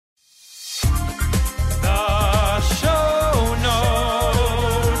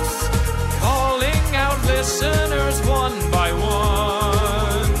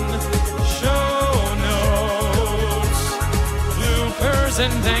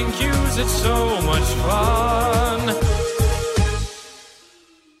drawing cues, it's so much fun.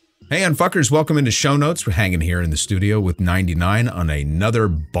 Hey, Unfuckers, welcome into Show Notes. We're hanging here in the studio with 99 on another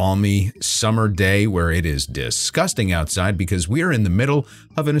balmy summer day where it is disgusting outside because we are in the middle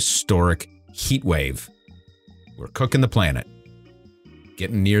of an historic heat wave. We're cooking the planet,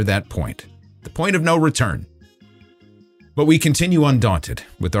 getting near that point, the point of no return. But we continue undaunted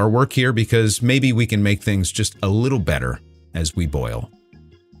with our work here because maybe we can make things just a little better as we boil.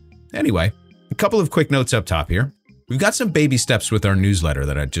 Anyway, a couple of quick notes up top here. We've got some baby steps with our newsletter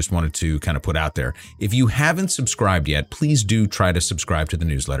that I just wanted to kind of put out there. If you haven't subscribed yet, please do try to subscribe to the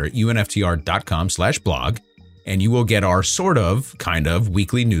newsletter at unftr.com/blog, and you will get our kind of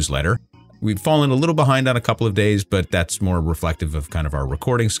weekly newsletter. We've fallen a little behind on a couple of days, but that's more reflective of kind of our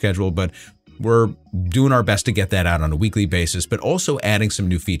recording schedule, but we're doing our best to get that out on a weekly basis, but also adding some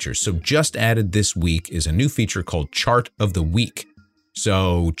new features. So just added this week is a new feature called Chart of the Week.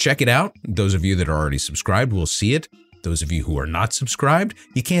 So check it out. Those of you that are already subscribed will see it. Those of you who are not subscribed,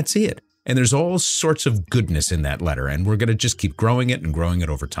 you can't see it. And there's all sorts of goodness in that letter, and we're going to just keep growing it and growing it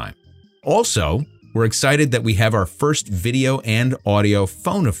over time. Also, we're excited that we have our first video and audio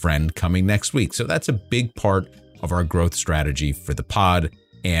Phone a Friend coming next week. So that's a big part of our growth strategy for the pod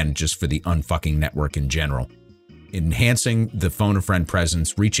and just for the Unfucking Network in general. Enhancing the Phone a Friend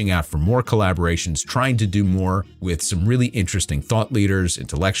presence, reaching out for more collaborations, trying to do more with some really interesting thought leaders,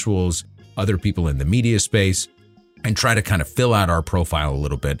 intellectuals, other people in the media space, and try to kind of fill out our profile a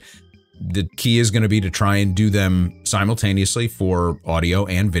little bit. The key is going to be to try and do them simultaneously for audio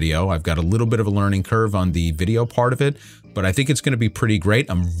and video. I've got a little bit of a learning curve on the video part of it, but I think it's going to be pretty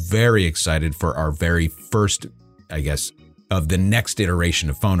great. I'm very excited for our very first, I guess, of the next iteration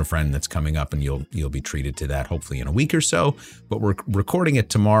of Phone a Friend that's coming up, and you'll be treated to that hopefully in a week or so. But we're recording it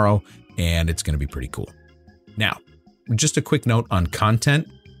tomorrow, and it's going to be pretty cool. Now, just a quick note on content.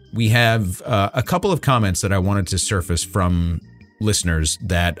 We have a couple of comments that I wanted to surface from listeners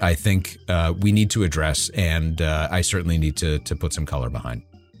that I think we need to address, and I certainly need to put some color behind.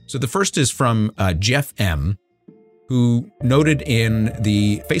 So the first is from Jeff M., who noted in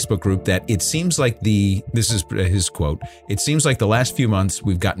the Facebook group that it seems like this is his quote, "It seems like the last few months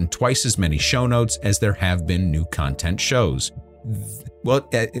we've gotten twice as many show notes as there have been new content shows." Well,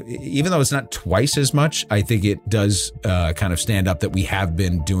 even though it's not twice as much, I think it does kind of stand up that we have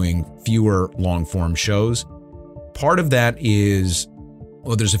been doing fewer long-form shows. Part of that is,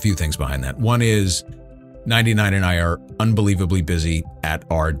 well, there's a few things behind that. One is 99 and I are unbelievably busy at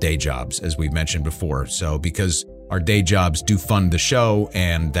our day jobs, as we've mentioned before. So because our day jobs do fund the show,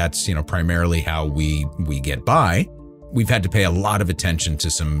 and that's, primarily how we get by, we've had to pay a lot of attention to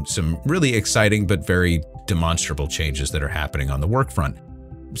some really exciting but very demonstrable changes that are happening on the work front.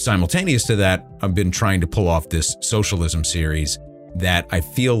 Simultaneous to that, I've been trying to pull off this Socialism series that I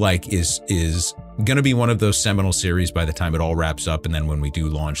feel like is going to be one of those seminal series by the time it all wraps up, and then when we do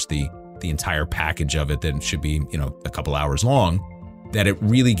launch the entire package of it, then it should be a couple hours long, that it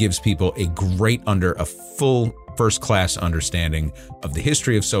really gives people a full first-class understanding of the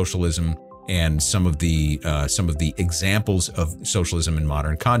history of socialism and some of the examples of socialism in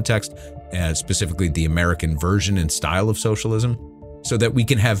modern context, specifically the American version and style of socialism, so that we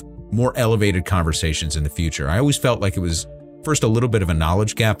can have more elevated conversations in the future. I always felt like it was first a little bit of a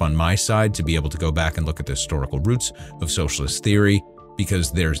knowledge gap on my side to be able to go back and look at the historical roots of socialist theory,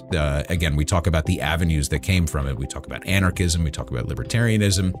 because there's, again, we talk about the avenues that came from it. We talk about anarchism, we talk about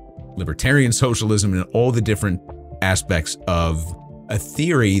libertarianism, libertarian socialism, and all the different aspects of a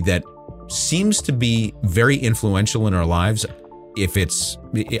theory that seems to be very influential in our lives, if it's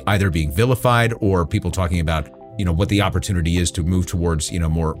either being vilified or people talking about, what the opportunity is to move towards,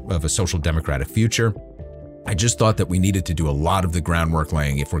 more of a social democratic future. I just thought that we needed to do a lot of the groundwork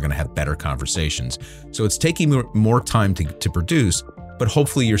laying if we're going to have better conversations. So it's taking more time to produce, but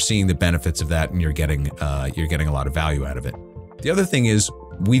hopefully you're seeing the benefits of that and you're getting a lot of value out of it. The other thing is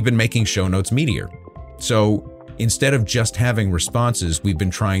we've been making show notes meatier. So instead of just having responses, we've been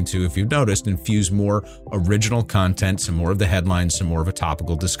trying to, if you've noticed, infuse more original content, some more of the headlines, some more of a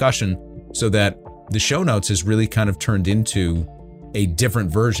topical discussion, so that the show notes has really kind of turned into a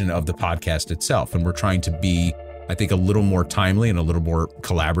different version of the podcast itself. And we're trying to be, I think, a little more timely and a little more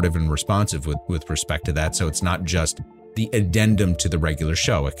collaborative and responsive with respect to that. So it's not just the addendum to the regular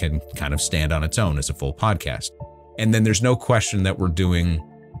show. It can kind of stand on its own as a full podcast. And then there's no question that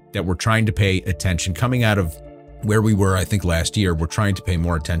we're trying to pay attention coming out of where we were, I think, last year. We're trying to pay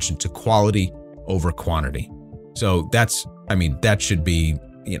more attention to quality over quantity. So that should be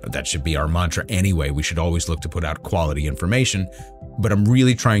our mantra anyway. We should always look to put out quality information, but I'm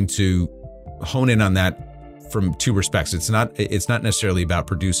really trying to hone in on that from two respects. It's not necessarily about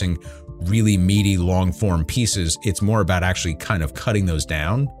producing really meaty, long form pieces. It's more about actually kind of cutting those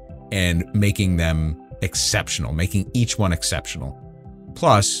down and making them exceptional, making each one exceptional.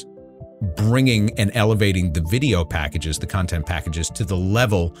 Plus, bringing and elevating the video packages, the content packages, to the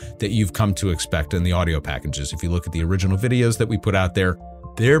level that you've come to expect in the audio packages. If you look at the original videos that we put out there,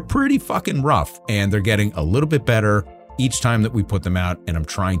 they're pretty fucking rough, and they're getting a little bit better each time that we put them out. And I'm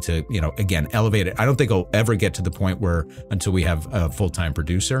trying to, again, elevate it. I don't think I'll ever get to the point where, until we have a full-time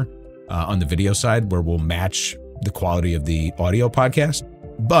producer on the video side, where we'll match the quality of the audio podcast.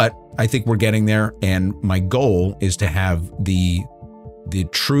 But I think we're getting there. And my goal is to have the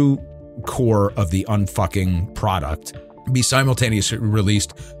true core of the unfucking product be simultaneously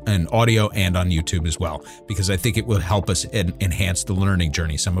released in audio and on YouTube as well, because I think it will help us enhance the learning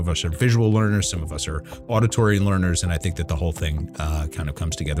journey. Some of us are visual learners, some of us are auditory learners, and I think that the whole thing kind of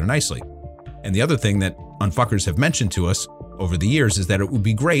comes together nicely. And the other thing that Unfuckers have mentioned to us over the years is that it would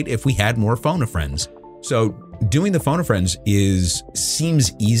be great if we had more phone-a-friends. So doing the phone-a-friends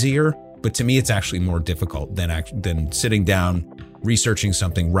seems easier, but to me it's actually more difficult than sitting down, researching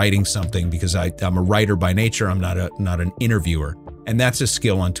something, writing something, because I'm a writer by nature. I'm not an interviewer. And that's a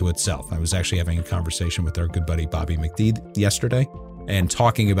skill unto itself. I was actually having a conversation with our good buddy Bobby McDee yesterday and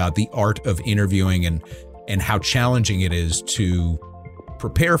talking about the art of interviewing and how challenging it is to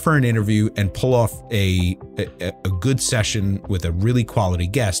prepare for an interview and pull off a good session with a really quality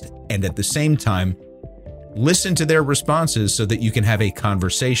guest, and at the same time listen to their responses so that you can have a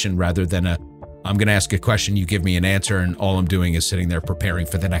conversation rather than I'm going to ask a question, you give me an answer, and all I'm doing is sitting there preparing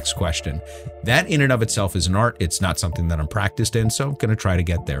for the next question. That in and of itself is an art. It's not something that I'm practiced in, so I'm going to try to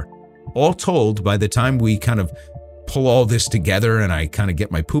get there. All told, by the time we kind of pull all this together and I kind of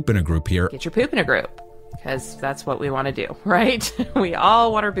get my poop in a group here. Get your poop in a group, because that's what we want to do, right? We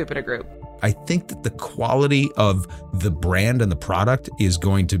all want our poop in a group. I think that the quality of the brand and the product is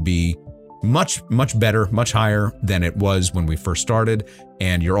going to be much, much better, much higher than it was when we first started.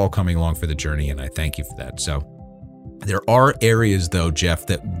 And you're all coming along for the journey, and I thank you for that. So there are areas, though, Jeff,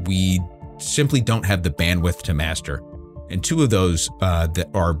 that we simply don't have the bandwidth to master. And two of those that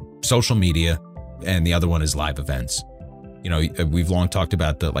are social media, and the other one is live events. We've long talked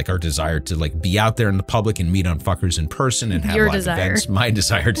about our desire to be out there in the public and meet Unfuckers in person and have live events. My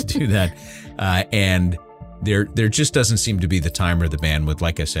desire to do that. And there just doesn't seem to be the time or the bandwidth.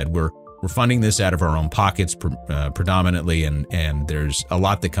 Like I said, we're funding this out of our own pockets predominantly, and there's a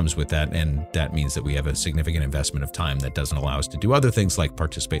lot that comes with that, and that means that we have a significant investment of time that doesn't allow us to do other things like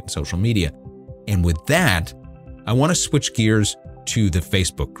participate in social media. And with that, I want to switch gears to the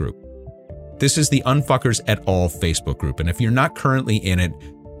Facebook group. This is the Unfuckers et al. Facebook group, and if you're not currently in it,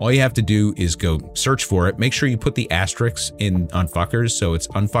 all you have to do is go search for it. Make sure you put the asterisks in Unfuckers, so it's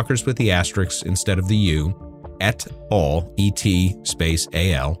Unfuckers with the asterisks instead of the U, et al, E-T space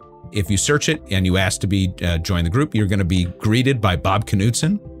A-L. If you search it and you ask to be join the group, you're going to be greeted by Bob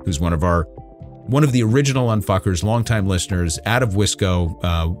Knudsen, who's one of the original Unfuckers, longtime listeners out of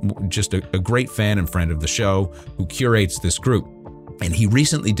Wisco, just a great fan and friend of the show who curates this group. And he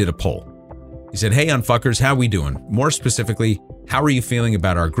recently did a poll. He said, "Hey Unfuckers, how we doing? More specifically, how are you feeling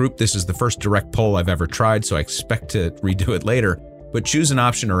about our group? This is the first direct poll I've ever tried, so I expect to redo it later. But choose an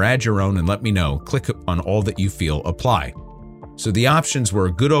option or add your own and let me know. Click on all that you feel, apply." So the options were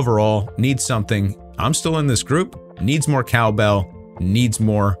good overall, needs something, I'm still in this group, needs more cowbell, needs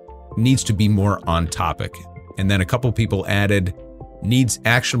to be more on topic. And then a couple people added, needs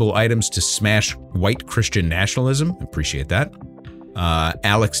actionable items to smash white Christian nationalism. Appreciate that.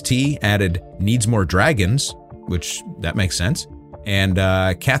 Alex T added, needs more dragons, which that makes sense. And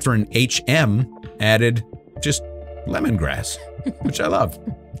Catherine HM added, just lemongrass, which I love.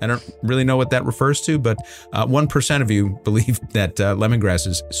 I don't really know what that refers to, but 1% of you believe that lemongrass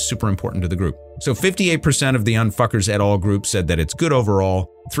is super important to the group. So 58% of the Unfuckers et al. Group said that it's good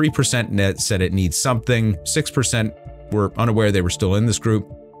overall. 3% said it needs something. 6% were unaware they were still in this group.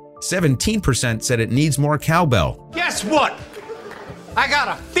 17% said it needs more cowbell. Guess what? I got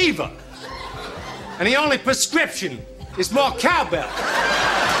a fever. And the only prescription is more cowbell.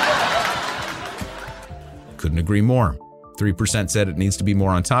 Couldn't agree more. 3% said it needs to be more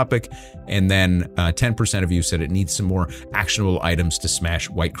on topic, and then 10% of you said it needs some more actionable items to smash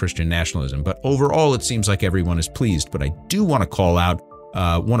white Christian nationalism. But overall, it seems like everyone is pleased. But I do want to call out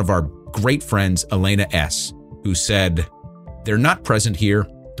one of our great friends, Elena S., who said, "They're not present here.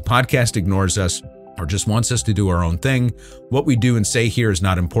 The podcast ignores us. or just wants us to do our own thing. What we do and say here is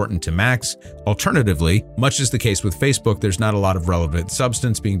not important to Max. Alternatively, much as the case with Facebook, there's not a lot of relevant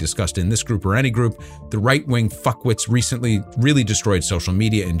substance being discussed in this group or any group. The right-wing fuckwits recently really destroyed social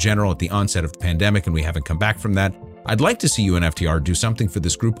media in general at the onset of the pandemic, and we haven't come back from that. I'd like to see UNFTR do something for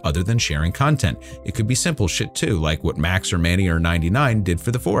this group other than sharing content. It could be simple shit too, like what Max or Manny or 99 did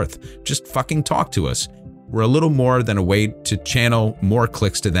for the 4th. Just fucking talk to us. We're a little more than a way to channel more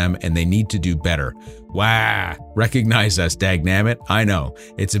clicks to them, and they need to do better. Wow, recognize us, dagnammit. I know,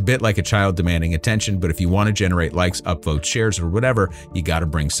 it's a bit like a child demanding attention, but if you want to generate likes, upvotes, shares, or whatever, you got to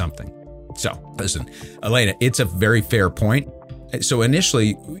bring something. So, listen, Elena, it's a very fair point. So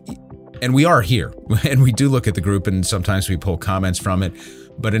initially, and we are here, and we do look at the group, and sometimes we pull comments from it,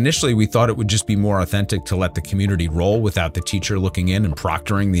 but initially we thought it would just be more authentic to let the community roll without the teacher looking in and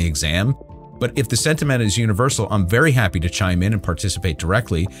proctoring the exam. But if the sentiment is universal, I'm very happy to chime in and participate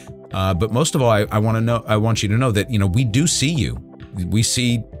directly. But most of all, I want you to know that, we do see you. We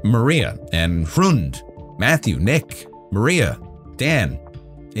see Maria and Hrund, Matthew, Nick, Maria, Dan,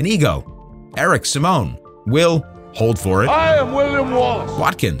 Inigo, Eric, Simone, Will, hold for it. I am William Wallace.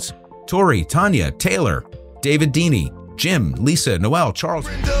 Watkins, Tori, Tanya, Taylor, David Deeney, Jim, Lisa, Noel, Charles.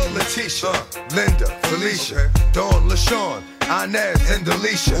 Brenda, Letitia, Linda, Felicia, Dawn, LaShawn, Inez, and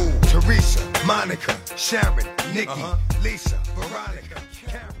Alicia, Teresa, Monica, Sharon, Nikki, Lisa, Veronica,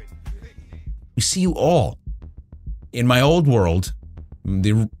 Karen. We see you all. In my old world,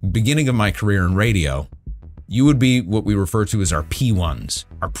 the beginning of my career in radio, you would be what we refer to as our P1s,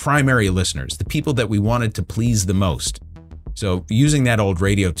 our primary listeners, the people that we wanted to please the most. So using that old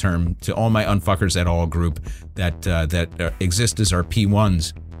radio term to all my unfuckers at all group that exist as our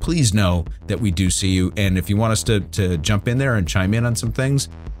P1s, please know that we do see you. And if you want us to jump in there and chime in on some things,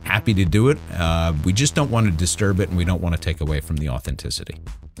 happy to do it. We just don't want to disturb it, and we don't want to take away from the authenticity.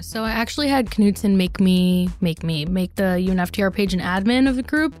 So I actually had Knudsen make the UNFTR page an admin of the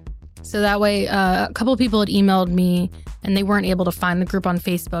group. So that way, a couple of people had emailed me and they weren't able to find the group on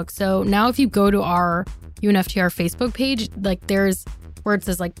Facebook. So now if you go to our UNFTR Facebook page, like there's where it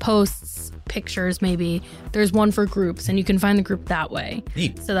says like posts, pictures, maybe there's one for groups, and you can find the group that way.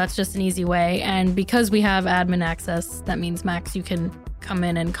 Neat. So that's just an easy way. And because we have admin access, that means, Max, you can come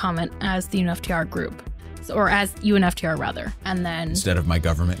in and comment as the UNFTR group. Or as UNFTR rather. And then instead of my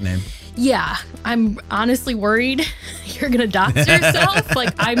government name. Yeah, I'm honestly worried you're gonna dox yourself.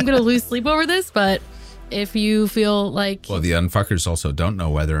 Like, I'm gonna lose sleep over this, but if you feel like... Well, the unfuckers also don't know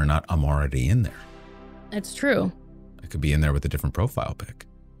whether or not I'm already in there. It's true. I could be in there with a different profile pic.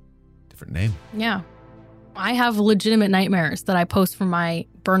 Different name. Yeah. I have legitimate nightmares that I post from my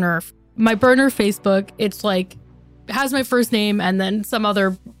burner Facebook. It's like, it has my first name and then some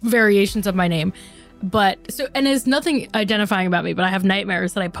other variations of my name. But so, and there's nothing identifying about me, but I have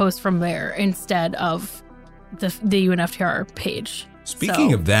nightmares that I post from there instead of the UNFTR page.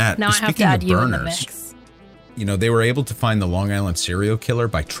 Speaking of that, now I have to add you in the mix. They were able to find the Long Island serial killer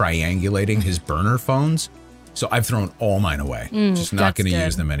by triangulating his burner phones. So I've thrown all mine away. Just not going to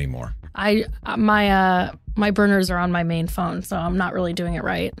use them anymore. My burners are on my main phone, so I'm not really doing it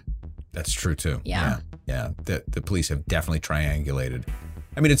right. That's true too. Yeah. The police have definitely triangulated.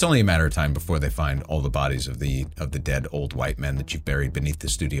 I mean, it's only a matter of time before they find all the bodies of the dead old white men that you've buried beneath the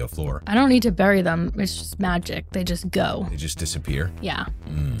studio floor. I don't need to bury them. It's just magic. They just go. They just disappear? Yeah.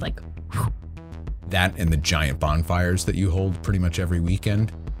 It's like... Whew. That and the giant bonfires that you hold pretty much every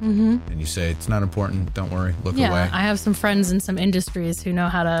weekend. Mm-hmm. And you say, it's not important, don't worry, look away. Yeah, I have some friends in some industries who know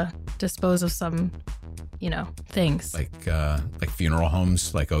how to dispose of some, things. Like funeral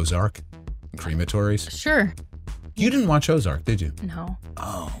homes, like Ozark? Crematories? Sure. You didn't watch Ozark, did you? No.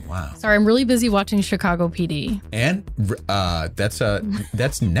 Oh, wow. Sorry, I'm really busy watching Chicago PD. And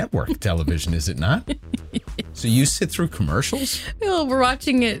that's network television, is it not? So you sit through commercials? Well, we're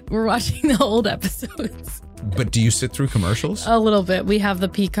watching it. We're watching the old episodes. But do you sit through commercials? A little bit. We have the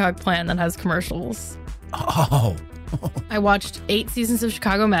Peacock plan that has commercials. Oh. I watched 8 seasons of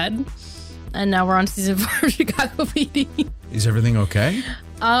Chicago Med, and now we're on season 4 of Chicago PD. Is everything okay?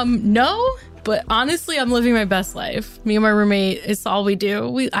 No. But honestly, I'm living my best life. Me and my roommate, it's all we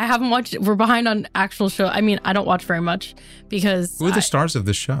do. I haven't watched it. We're behind on actual show. I mean, I don't watch very much because... Who are the stars of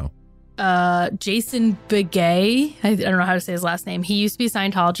this show? Jason Begay. I don't know how to say his last name. He used to be a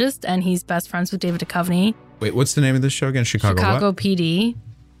Scientologist, and he's best friends with David Duchovny. Wait, what's the name of this show again? Chicago what? PD.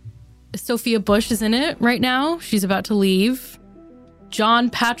 Sophia Bush is in it right now. She's about to leave. John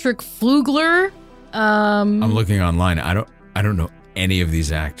Patrick Flugler. I'm looking online. I don't know any of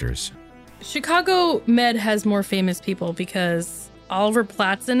these actors. Chicago Med has more famous people because Oliver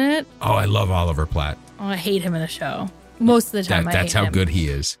Platt's in it. Oh, I love Oliver Platt. Oh, I hate him in the show. Most of the time, That's how good he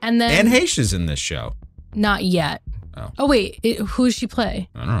is. And then Anne Heche is in this show. Not yet. Oh wait, who does she play?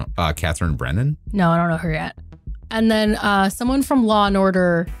 I don't know. Catherine Brennan? No, I don't know her yet. And then someone from Law and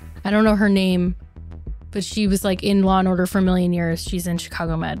Order. I don't know her name, but she was like in Law and Order for a million years. She's in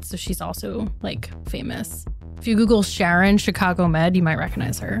Chicago Med, so she's also like famous. If you Google Sharon Chicago Med, you might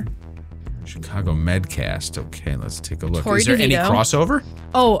recognize her. Chicago Medcast. Okay, let's take a look. Tori Is there any DeVito. crossover?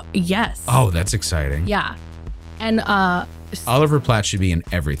 Oh yes. Oh, that's exciting. Yeah. And Oliver Platt should be in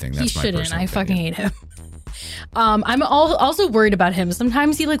everything. he That's my shouldn't. personal I fucking opinion. hate him. I'm also worried about him.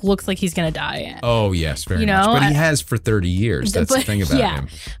 Sometimes he like looks like he's gonna die. Oh yes, very You much. know, But he has for 30 years. That's the but- thing about yeah. him.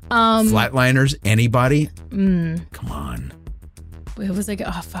 Flatliners, anybody? Come on. It was like,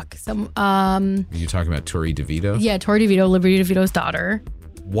 oh fuck. Are you talking about Tori DeVito? Yeah, Tori DeVito, Liberty DeVito's daughter.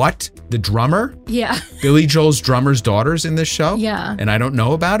 What? The drummer? Yeah. Billy Joel's drummer's daughter's in this show? Yeah. And I don't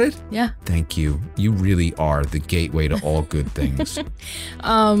know about it? Yeah. Thank you. You really are the gateway to all good things.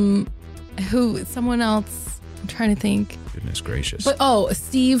 Someone else. I'm trying to think. Goodness gracious. But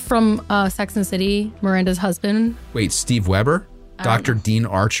Steve from Sex and the City, Miranda's husband. Wait, Steve Weber? Dr. Dean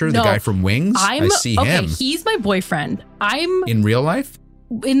Archer, the No, guy from Wings? I see him. He's my boyfriend. I'm In real life?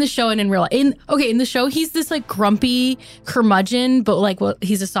 in the show and in real life. In the show, he's this like grumpy curmudgeon, but like, well,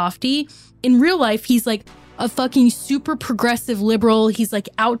 he's a softie. In real life, he's like a fucking super progressive liberal. He's like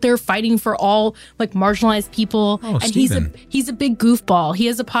out there fighting for all like marginalized people. Oh, and Steven. he's a big goofball. He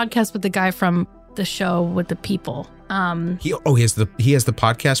has a podcast with the guy from the show with the people. He has the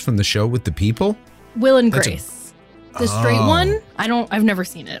podcast from the show with the people? Will and That's Grace. The straight Oh. one? I've never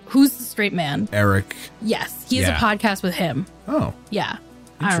seen it. Who's the straight man? Eric. Yes. He has Yeah. a podcast with him. Oh, Yeah.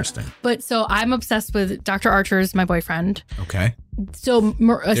 I don't know. interesting. But so I'm obsessed with Dr. Archer's my boyfriend. Okay. So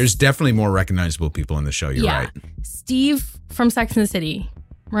There's definitely more recognizable people in the show. You're right. Steve from Sex and the City,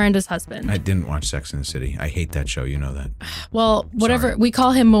 Miranda's husband. I didn't watch Sex and the City. I hate that show. You know that. Well, whatever. Sorry. We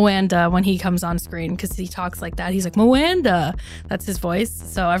call him Moanda when he comes on screen because he talks like that. He's like, Moanda. That's his voice.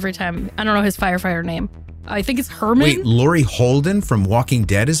 So every time, I don't know his firefighter name. I think it's Herman. Wait, Laurie Holden from Walking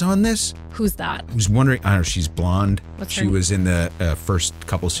Dead is on this? Who's that? I was wondering. I don't know. She's blonde. What's she her name? was in the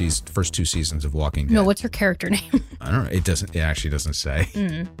first two seasons of Walking Dead. No, what's her character name? I don't know. It actually doesn't say.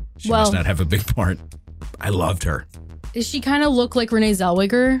 She Well- must not have a big part. I loved her. Does she kind of look like Renee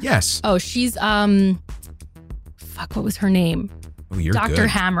Zellweger? Yes. Oh, she's what was her name? Oh, you're Dr. good.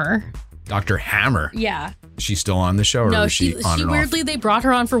 Hammer. Dr. Hammer. Yeah. She's still on the show, or No, is she on she and weirdly they brought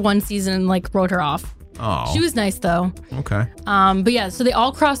her on for one season and like wrote her off. off? Oh, She was nice though. okay. But yeah, so they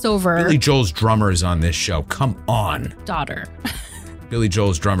all cross over. Billy Joel's drummer is on this show. Come on. Daughter. Billy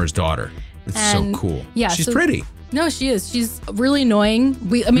Joel's drummer's daughter. It's And- so cool. yeah, She's so- pretty. No, she is. She's really annoying.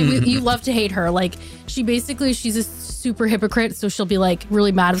 You love to hate her. Like she's a super hypocrite. So she'll be like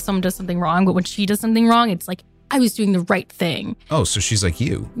really mad if someone does something wrong, but when she does something wrong, it's like I was doing the right thing. Oh, so she's like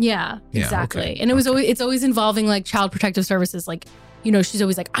you. Yeah, Yeah, exactly. okay, And it's always involving like child protective services. Like, you know, she's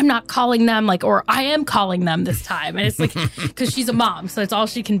always like, I'm not calling them, like, or I am calling them this time. And it's like, because she's a mom. So it's all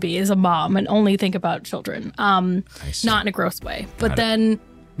she can be is a mom and only think about children. see. Not in a gross way. But it. then,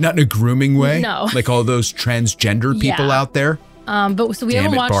 Not in a grooming way. No. Like all those transgender people Yeah. out there. but so we Damn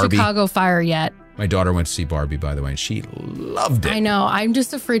haven't it, watched Barbie. Chicago Fire yet. My daughter went to see Barbie, by the way, and she loved it. I know. I'm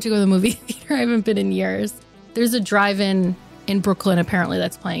just afraid to go to the movie theater. I haven't been in years. There's a drive-in in Brooklyn apparently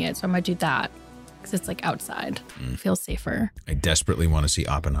that's playing it. So I might do that because it's like outside. It feels safer. I desperately want to see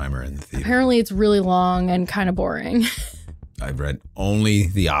Oppenheimer in the theater. Apparently it's really long and kind of boring. I've read only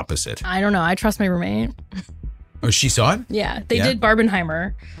the opposite. I don't know. I trust my roommate. Oh, she saw it? Yeah, they Yeah? did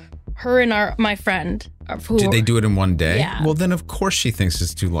Barbenheimer. Her and my friend. Did they do it in one day? Yeah. Well, then of course she thinks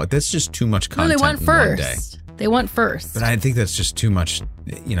it's too long. That's just too much No, content they went in one day. first. They went first. But I think that's just too much,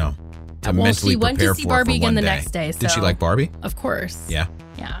 to Well, mentally she went to prepare see for Barbie for again one the day. next day, Did she so- like Barbie? Of course. Yeah.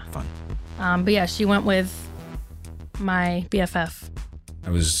 Yeah. Fun. But yeah, she went with my BFF. I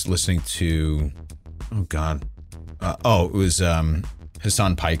was listening to, oh God. It was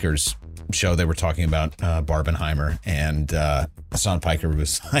Hassan Piker's show. They were talking about Barbenheimer, and Hassan Piker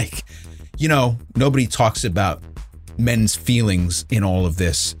was like, nobody talks about men's feelings in all of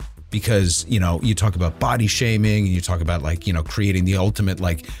this because, you talk about body shaming and you talk about creating the ultimate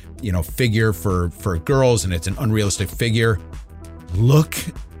figure for girls, and it's an unrealistic figure. Look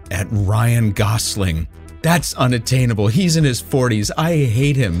at Ryan Gosling. That's unattainable. He's in his 40s. I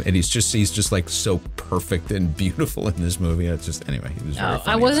hate him. And he's just like so perfect and beautiful in this movie. It's just, anyway, he was very funny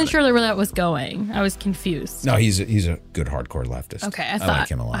I wasn't about sure where that was going. I was confused. it. No, he's a good hardcore leftist. Okay, I I thought like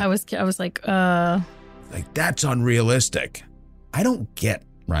him a lot. I was like, Like, that's unrealistic. I don't get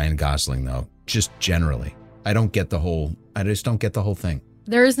Ryan Gosling, though, just generally. I just don't get the whole thing.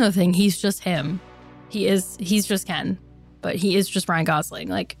 there is no thing. He's just him. He's just Ken. but he is just Ryan Gosling.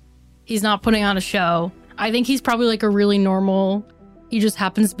 Like, he's not putting on a show. I think he's probably like a really normal. He just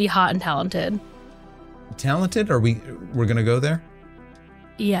happens to be hot and talented. Talented? We're gonna go there?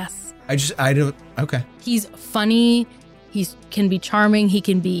 Yes. I don't. Okay. He's funny. He can be charming. He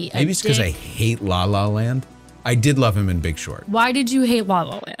can be. Maybe it's because I hate La La Land. I did love him in Big Short. Why did you hate La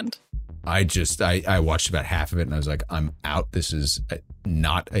La Land? I watched about half of it and I was like, I'm out. This is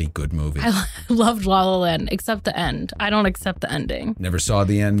not a good movie. I loved La La Land, except the end. I don't accept the ending. Never saw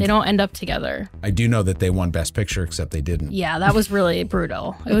the end. They don't end up together. I do know that they won Best Picture, except they didn't. Yeah, that was really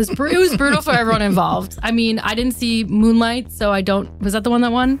brutal. It was brutal for everyone involved. I mean, I didn't see Moonlight, so I don't. Was that the one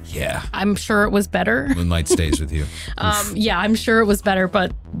that won? Yeah. I'm sure it was better. Moonlight stays with you. Yeah, I'm sure it was better,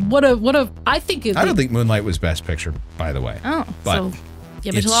 but what a. I don't think Moonlight was Best Picture, by the way. Oh, but so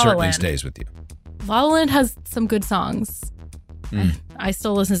give it to La La certainly Land. stays with you. La La Land has some good songs. I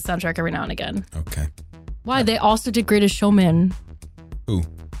still listen to the soundtrack every now and again. Okay. Why? They also did Greatest Showman. Who?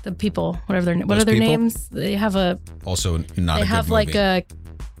 The people, whatever what Those are their people? names? They have a. Also not a good movie. They have like a,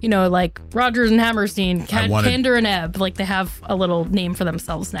 like Rodgers and Hammerstein, Kander and Ebb. Like they have a little name for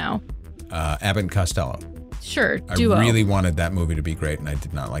themselves now. Abbott and Costello. Sure, duo. I really wanted that movie to be great, and I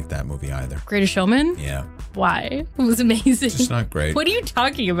did not like that movie either. Greatest Showman? Yeah. Why? It was amazing. It's just not great. What are you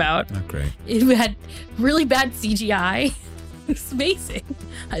talking about? Not great. It had really bad CGI. It's amazing.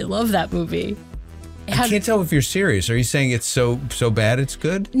 I love that movie. I can't tell if you're serious. Are you saying it's so bad it's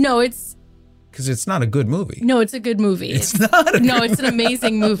good? No, it's... Because it's not a good movie. No, it's a good movie. It's not. It's an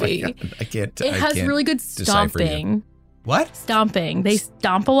amazing movie. Oh I can't. It has really good stomping. What? Stomping. They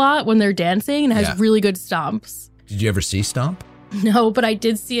stomp a lot when they're dancing, and it has really good stomps. Did you ever see Stomp? No, but I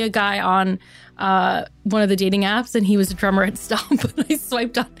did see a guy on one of the dating apps, and he was a drummer at Stomp. And I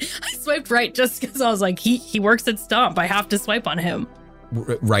swiped right just because I was like, he works at Stomp. I have to swipe on him.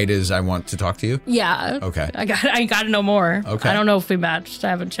 Right as I want to talk to you? Yeah. Okay. I got to know more. Okay. I don't know if we matched. I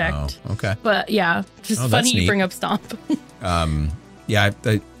haven't checked. Oh, okay. But yeah, just funny you bring up Stomp. Yeah,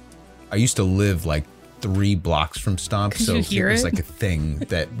 I used to live like 3 blocks from Stomp, so it was like a thing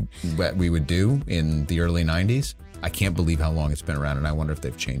that we would do in the early 90s. I can't believe how long it's been around, and I wonder if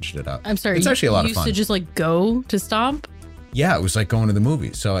they've changed it up. I'm sorry. It's actually a lot of You fun. used to just like go to Stomp? Yeah, it was like going to the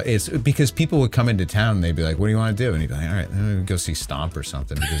movies. So it's because people would come into town and they'd be like, "What do you want to do?" And he'd be like, "All right, I'm gonna go see Stomp or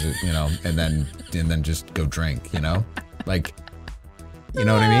something," because and then just go drink, like. You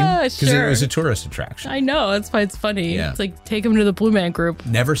know what I mean? Because it was a tourist attraction. I know. That's why it's funny. Yeah. It's like, take them to the Blue Man Group.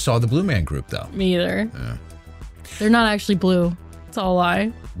 Never saw the Blue Man Group, though. Me either. Yeah. They're not actually blue. It's all a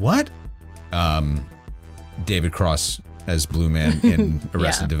lie. What? David Cross as Blue Man in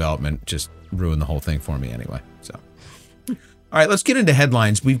Arrested Development just ruined the whole thing for me anyway. So, all right, let's get into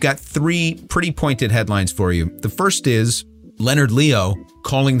headlines. We've got 3 pretty pointed headlines for you. The first is Leonard Leo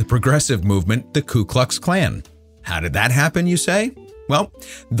calling the progressive movement the Ku Klux Klan. How did that happen, you say? Well,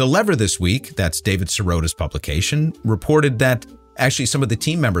 The Lever this week, that's David Sirota's publication, reported that actually some of the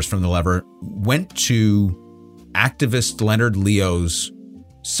team members from The Lever went to activist Leonard Leo's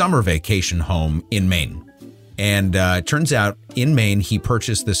summer vacation home in Maine. And it turns out in Maine, he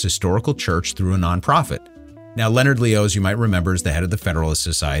purchased this historical church through a nonprofit. Now, Leonard Leo, as you might remember, is the head of the Federalist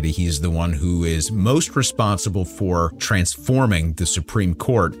Society. He's the one who is most responsible for transforming the Supreme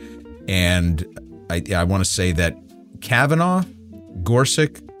Court. And I want to say that Kavanaugh,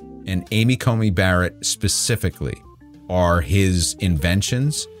 Gorsuch, and Amy Coney Barrett specifically are his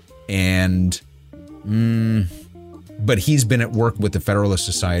inventions, but he's been at work with the Federalist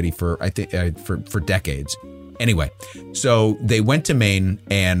Society for decades. Anyway, so they went to Maine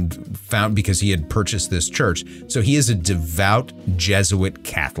and found, because he had purchased this church. So he is a devout Jesuit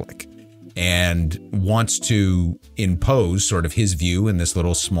Catholic and wants to impose sort of his view in this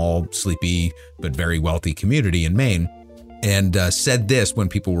little small, sleepy, but very wealthy community in Maine. And said this when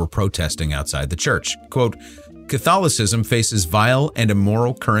people were protesting outside the church, quote, "Catholicism faces vile and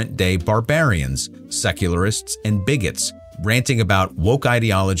immoral current-day barbarians, secularists, and bigots, ranting about woke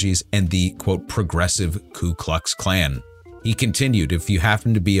ideologies and the, quote, progressive Ku Klux Klan." He continued, "If you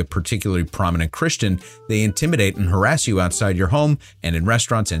happen to be a particularly prominent Christian, they intimidate and harass you outside your home and in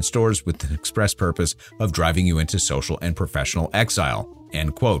restaurants and stores with the express purpose of driving you into social and professional exile,"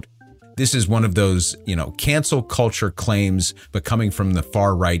 end quote. This is one of those, cancel culture claims, but coming from the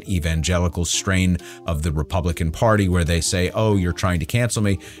far-right evangelical strain of the Republican Party, where they say, "Oh, you're trying to cancel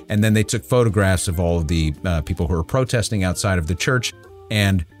me." And then they took photographs of all of the people who were protesting outside of the church,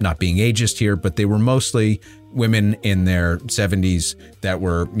 and not being ageist here, but they were mostly women in their 70s that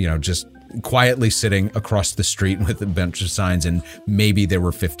were, just quietly sitting across the street with a bunch of signs, and maybe there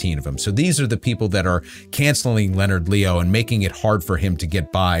were 15 of them. So these are the people that are canceling Leonard Leo and making it hard for him to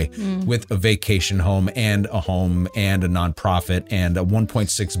get by with a vacation home and a nonprofit and a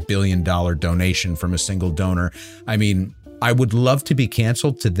 $1.6 billion donation from a single donor. I mean, I would love to be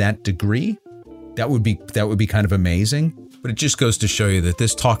canceled to that degree. That would be kind of amazing. But it just goes to show you that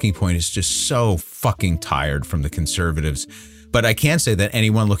this talking point is just so fucking tired from the conservatives. But I can say that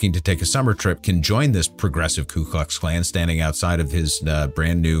anyone looking to take a summer trip can join this progressive Ku Klux Klan standing outside of his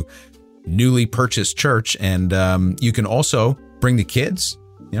newly purchased church. And you can also bring the kids.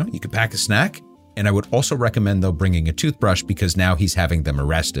 You can pack a snack. And I would also recommend, though, bringing a toothbrush, because now he's having them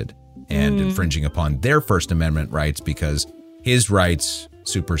arrested and infringing upon their First Amendment rights, because his rights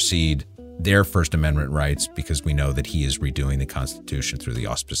supersede their First Amendment rights, because we know that he is redoing the Constitution through the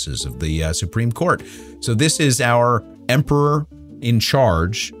auspices of the Supreme Court. So this is our emperor in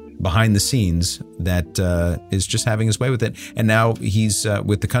charge behind the scenes that is just having his way with it. And now he's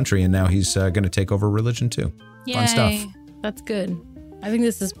with the country, and now he's going to take over religion too. Yay. Fun stuff. That's good. I think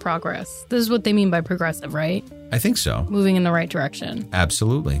this is progress. This is what they mean by progressive, right? I think so. Moving in the right direction.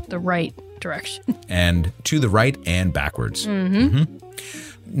 Absolutely. The right direction. And to the right and backwards.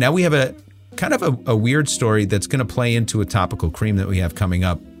 Now we have a kind of a weird story that's going to play into a topical cream that we have coming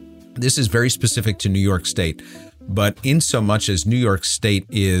up. This is very specific to New York State, but in so much as New York State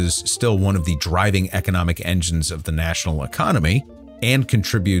is still one of the driving economic engines of the national economy and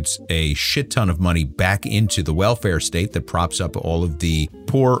contributes a shit ton of money back into the welfare state that props up all of the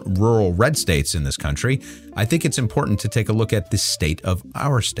poor rural red states in this country, I think it's important to take a look at the state of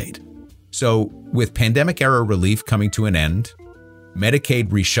our state. So with pandemic era relief coming to an end, Medicaid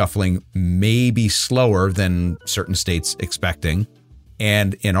reshuffling may be slower than certain states expecting.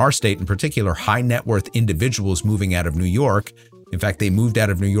 And in our state in particular, high net worth individuals moving out of New York. In fact, they moved out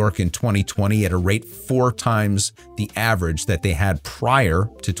of New York in 2020 at a rate 4 times the average that they had prior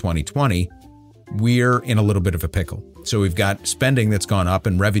to 2020. We're in a little bit of a pickle. So we've got spending that's gone up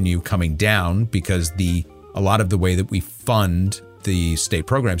and revenue coming down because a lot of the way that we fund the state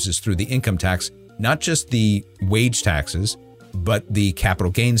programs is through the income tax, not just the wage taxes, but the capital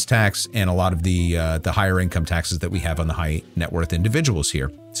gains tax and a lot of the higher income taxes that we have on the high net worth individuals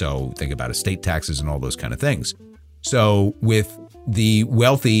here. So think about estate taxes and all those kind of things. So with the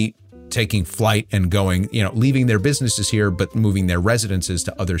wealthy taking flight and going, leaving their businesses here, but moving their residences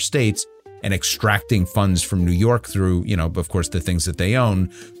to other states and extracting funds from New York through, of course, the things that they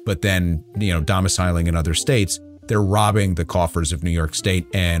own, but then, domiciling in other states, they're robbing the coffers of New York State.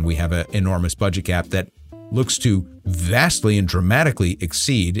 And we have an enormous budget gap that looks to vastly and dramatically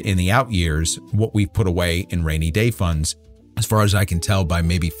exceed in the out years what we've put away in rainy day funds, as far as I can tell, by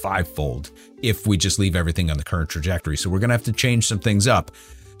maybe 5-fold if we just leave everything on the current trajectory. So we're going to have to change some things up.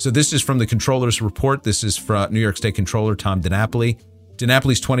 So this is from the Comptroller's report. This is from New York State Comptroller Tom DiNapoli.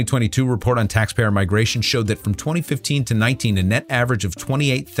 DiNapoli's 2022 report on taxpayer migration showed that from 2015 to 19, a net average of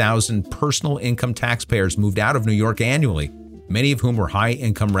 28,000 personal income taxpayers moved out of New York annually, many of whom were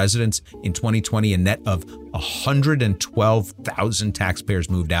high-income residents. In 2020, a net of 112,000 taxpayers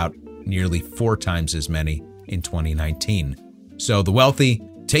moved out, nearly 4 times as many in 2019. So the wealthy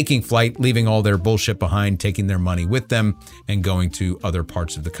taking flight, leaving all their bullshit behind, taking their money with them, and going to other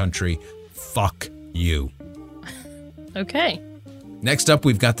parts of the country. Fuck you. Okay. Next up,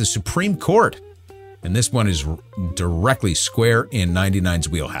 we've got the Supreme Court. And this one is directly square in 99's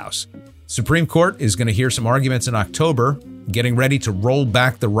wheelhouse. Supreme Court is going to hear some arguments in October, getting ready to roll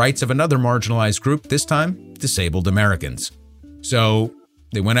back the rights of another marginalized group, this time disabled Americans. So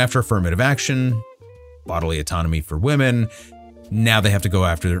they went after affirmative action, bodily autonomy for women. Now they have to go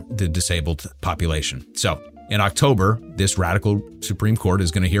after the disabled population. So in October, this radical Supreme Court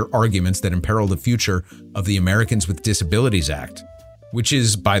is going to hear arguments that imperil the future of the Americans with Disabilities Act, which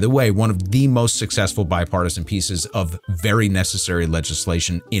is, by the way, one of the most successful bipartisan pieces of very necessary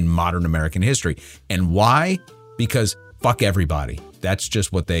legislation in modern American history. And why? Because fuck everybody. That's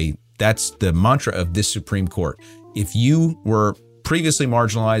the mantra of this Supreme Court. If you were previously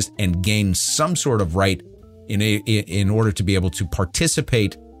marginalized and gained some sort of right in order to be able to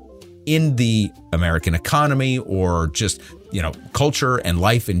participate in the American economy or just, culture and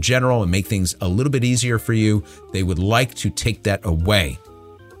life in general and make things a little bit easier for you, they would like to take that away.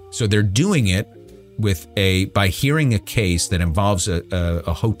 So they're doing it by hearing a case that involves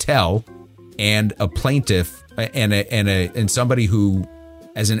a hotel and a plaintiff and somebody who,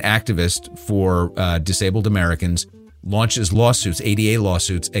 as an activist for disabled Americans, launches lawsuits, ADA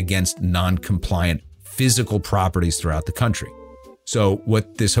lawsuits, against non-compliant physical properties throughout the country. So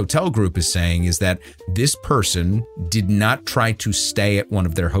what this hotel group is saying is that this person did not try to stay at one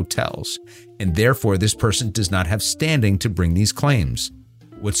of their hotels, and therefore this person does not have standing to bring these claims.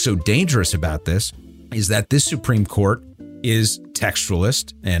 What's so dangerous about this is that this Supreme Court is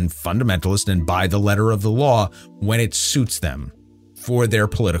textualist and fundamentalist and by the letter of the law when it suits them for their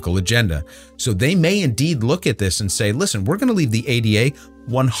political agenda. So they may indeed look at this and say, listen, we're going to leave the ADA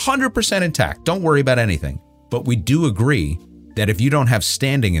 100% intact. Don't worry about anything. But we do agree that if you don't have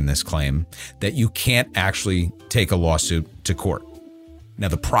standing in this claim, that you can't actually take a lawsuit to court. Now,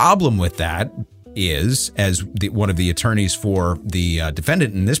 the problem with that is, as one of the attorneys for the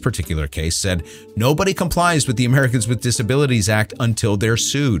defendant in this particular case said, nobody complies with the Americans with Disabilities Act until they're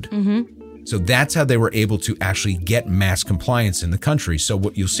sued. Mm-hmm. So that's how they were able to actually get mass compliance in the country. So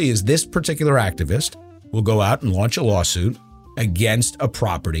what you'll see is this particular activist will go out and launch a lawsuit against a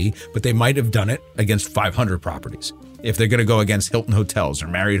property, but they might have done it against 500 properties. If they're going to go against Hilton Hotels or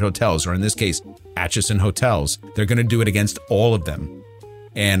Marriott Hotels, or in this case, Atchison Hotels, they're going to do it against all of them.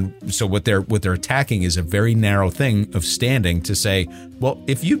 And so what they're attacking is a very narrow thing of standing to say, well,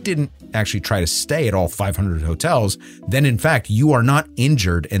 if you didn't actually try to stay at all 500 hotels, then in fact, you are not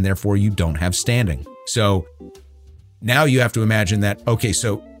injured and therefore you don't have standing. So now you have to imagine that, okay,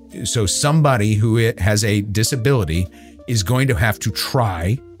 so somebody who has a disability is going to have to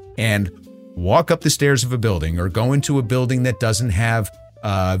try and walk up the stairs of a building or go into a building that doesn't have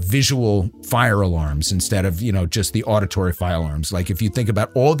visual fire alarms instead of, just the auditory fire alarms. Like if you think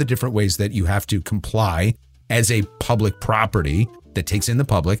about all the different ways that you have to comply as a public property that takes in the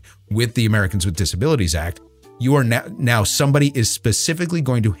public with the Americans with Disabilities Act, you are now somebody is specifically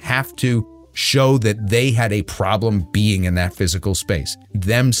going to have to show that they had a problem being in that physical space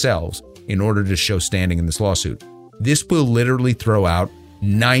themselves in order to show standing in this lawsuit. This will literally throw out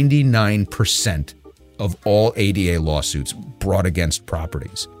 99% of all ADA lawsuits brought against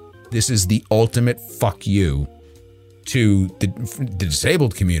properties. This is the ultimate fuck you to the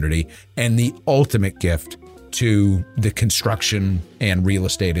disabled community and the ultimate gift to the construction and real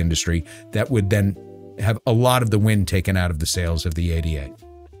estate industry that would then have a lot of the wind taken out of the sails of the ADA.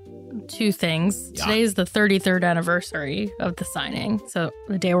 Two things. Yeah. Today is the 33rd anniversary of the signing. So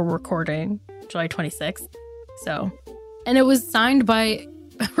the day we're recording, July 26th. And it was signed by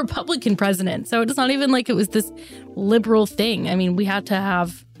a Republican president. So it's not even like it was this liberal thing. I mean, we had to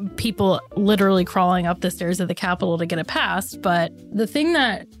have people literally crawling up the stairs of the Capitol to get it passed. But the thing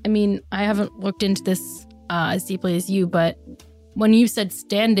that, I haven't looked into this as deeply as you, but when you said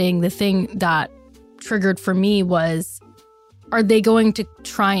standing, the thing that triggered for me was, are they going to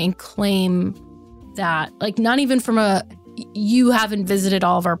try and claim that, like, not even from you haven't visited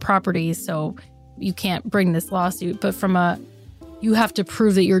all of our properties, so you can't bring this lawsuit, but from you have to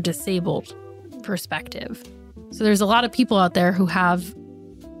prove that you're disabled perspective. So there's a lot of people out there who have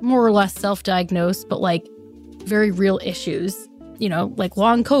more or less self-diagnosed, but like very real issues, like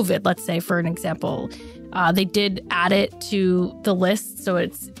long COVID, let's say, for an example. They did add it to the list, so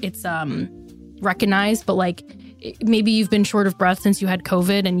it's recognized, but like maybe you've been short of breath since you had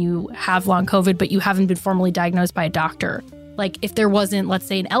COVID and you have long COVID, but you haven't been formally diagnosed by a doctor. Like if there wasn't, let's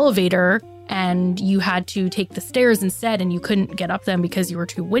say, an elevator and you had to take the stairs instead and you couldn't get up them because you were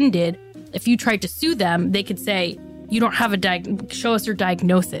too winded, if you tried to sue them, they could say, you don't have show us your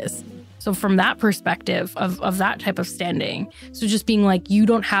diagnosis. So from that perspective of that type of standing, so just being like, you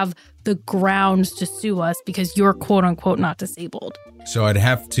don't have the grounds to sue us because you're quote unquote not disabled. So I'd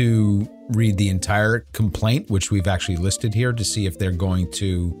have to read the entire complaint, which we've actually listed here, to see if they're going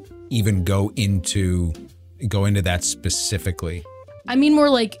to even go into that specifically. I mean, more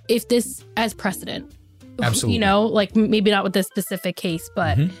like if this as precedent. Absolutely. Like maybe not with this specific case,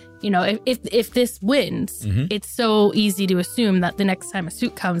 but, if this wins, it's so easy to assume that the next time a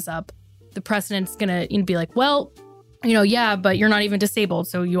suit comes up, the precedent's going to be like, well, yeah, but you're not even disabled,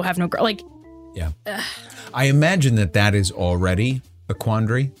 so you'll have no, yeah. I imagine that is already a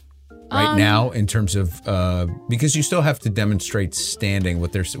quandary right now in terms of, because you still have to demonstrate standing.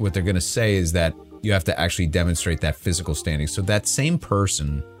 What they're going to say is that you have to actually demonstrate that physical standing. So that same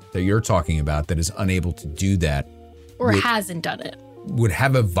person that you're talking about that is unable to do that or hasn't done it would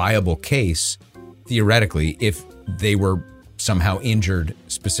have a viable case theoretically if they were somehow injured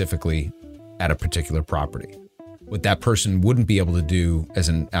specifically at a particular property. What that person wouldn't be able to do as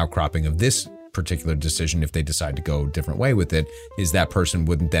an outcropping of this particular decision, if they decide to go a different way with it, is that person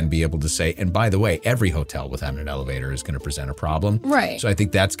wouldn't then be able to say, and by the way, every hotel without an elevator is going to present a problem. Right. So I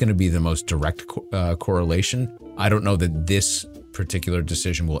think that's going to be the most direct correlation. I don't know that this particular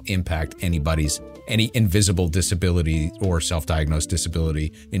decision will impact any invisible disability or self-diagnosed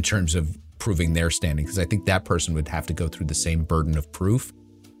disability in terms of proving their standing, because I think that person would have to go through the same burden of proof,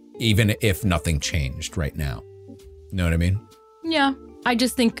 even if nothing changed right now. You know what I mean? Yeah. I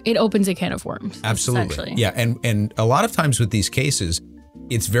just think it opens a can of worms. Absolutely. Yeah. And a lot of times with these cases,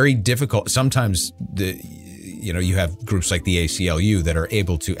 it's very difficult. Sometimes you have groups like the ACLU that are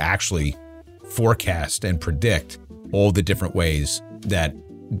able to actually forecast and predict all the different ways that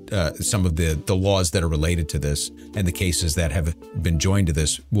some of the laws that are related to this and the cases that have been joined to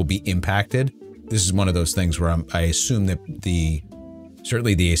this will be impacted. This is one of those things where I assume that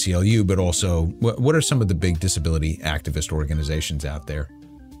certainly the ACLU, but also what are some of the big disability activist organizations out there?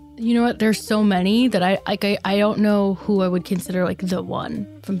 You know what? There's so many that I don't know who I would consider like the one,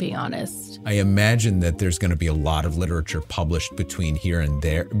 if I'm being honest. I imagine that there's going to be a lot of literature published between here and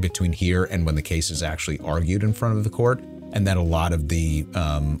when the case is actually argued in front of the court, and that a lot of the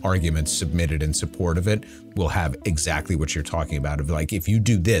arguments submitted in support of it will have exactly what you're talking about. Of like, if you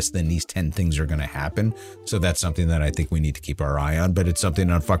do this, then these 10 things are going to happen. So that's something that I think we need to keep our eye on. But it's something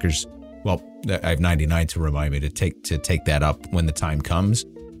on fuckers. Well, I have 99 to remind me to take that up when the time comes,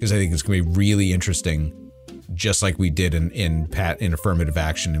 because I think it's going to be really interesting, just like we did in affirmative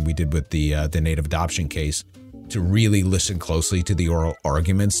action and we did with the native adoption case, to really listen closely to the oral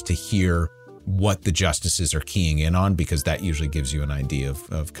arguments to hear what the justices are keying in on, because that usually gives you an idea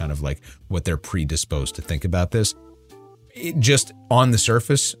of kind of like what they're predisposed to think about this. Just on the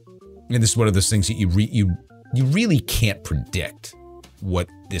surface, and this is one of those things that you really can't predict what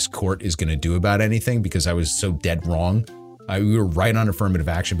this court is going to do about anything, because I was so dead wrong. We were right on affirmative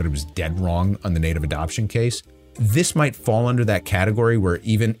action, but it was dead wrong on the native adoption case. This might fall under that category where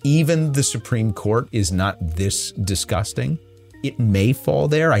even the Supreme Court is not this disgusting. It may fall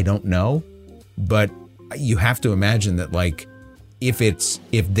there, I don't know. But you have to imagine that, like, if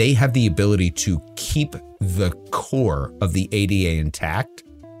they have the ability to keep the core of the ADA intact,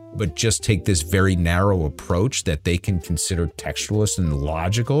 but just take this very narrow approach that they can consider textualist and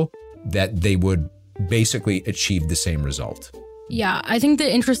logical, that they would basically achieve the same result. Yeah, I think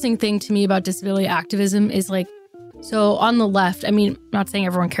the interesting thing to me about disability activism is like, so on the left, I mean, not saying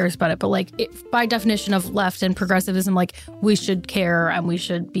everyone cares about it, but like by definition of left and progressivism, like we should care and we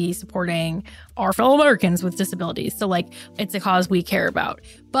should be supporting our fellow Americans with disabilities. So like it's a cause we care about.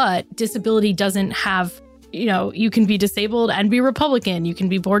 But disability doesn't have, you can be disabled and be Republican. You can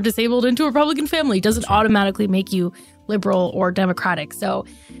be born disabled into a Republican family. It doesn't automatically make you liberal or Democratic. So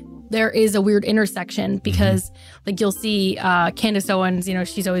there is a weird intersection because like you'll see Candace Owens,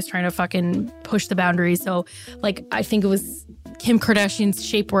 she's always trying to fucking push the boundaries. So like I think it was Kim Kardashian's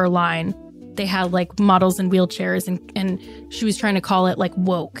shapewear line. They had like models in wheelchairs and she was trying to call it like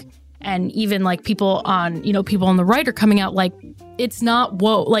woke. And even like people on the right are coming out like it's not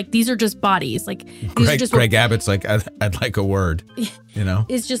woke. Like these are just bodies. Like Greg Abbott's like I'd like a word.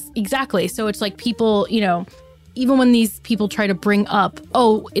 It's just exactly. So it's like people, even when these people try to bring up,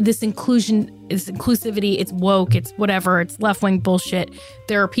 this inclusivity, it's woke, it's whatever, it's left-wing bullshit.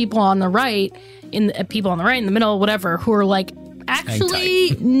 There are people on the right, in the middle, whatever, who are like,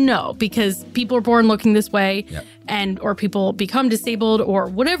 actually, no, because people are born looking this way, or people become disabled, or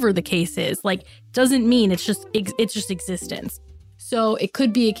whatever the case is. Like, doesn't mean it's just existence. So it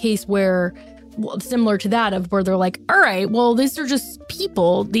could be a case where, similar to that, of where they're like, all right, well, these are just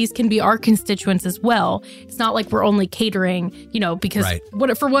people. These can be our constituents as well. It's not like we're only catering, because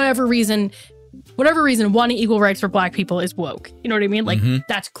for whatever reason, wanting equal rights for Black people is woke. You know what I mean? Like,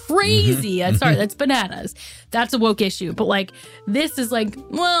 that's crazy. Sorry, that's bananas. That's a woke issue. But like, this is like,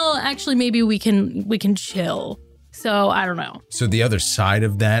 well, actually, maybe we can chill. So I don't know. So the other side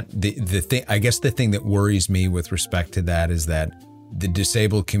of that, the thing, I guess the thing that worries me with respect to that is that the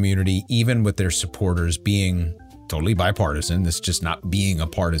disabled community, even with their supporters being totally bipartisan, this just not being a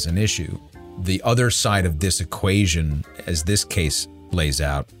partisan issue. The other side of this equation, as this case lays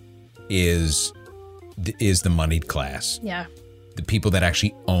out, is the moneyed class. Yeah. The people that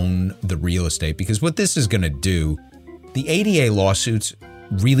actually own the real estate. Because what this is going to do, the ADA lawsuits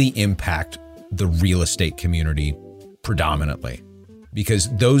really impact the real estate community predominantly.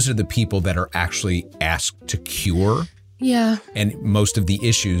 Because those are the people that are actually asked to cure. Yeah. And most of the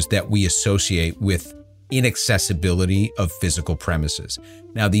issues that we associate with inaccessibility of physical premises.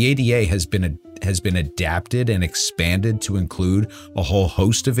 Now, the ADA has been adapted and expanded to include a whole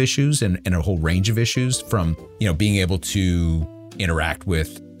host of issues and a whole range of issues, from, being able to interact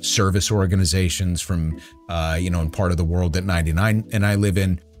with service organizations from, in part of the world that 99 and I live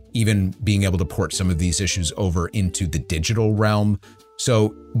in, even being able to port some of these issues over into the digital realm.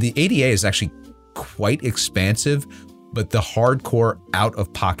 So the ADA is actually quite expansive. But the hardcore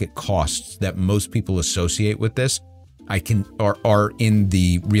out-of-pocket costs that most people associate with this, are in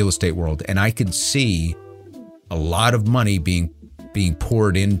the real estate world, and I can see a lot of money being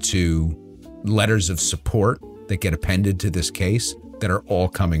poured into letters of support that get appended to this case that are all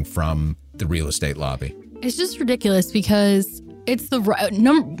coming from the real estate lobby. It's just ridiculous because it's the right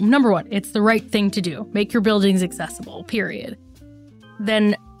number one. It's the right thing to do. Make your buildings accessible. Period.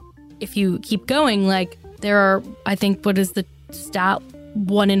 Then, if you keep going, like there are, I think, what is the stat?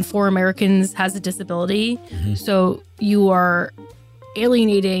 1 in 4 Americans has a disability. Mm-hmm. So you are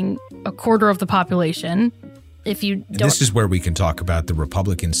alienating a quarter of the population. If you don't. This is where we can talk about the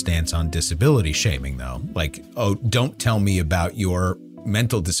Republican stance on disability shaming, though. Like, oh, don't tell me about your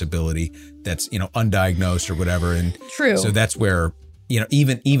mental disability that's, undiagnosed or whatever. And true. So that's where,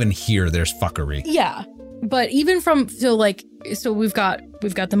 even here, there's fuckery. Yeah. But even so we've got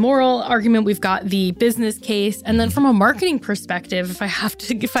the moral argument, we've got the business case, and then from a marketing perspective, if I have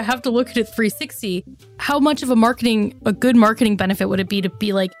to look at it 360, how much of a good marketing benefit would it be to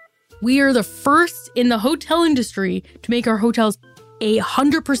be like, we are the first in the hotel industry to make our hotels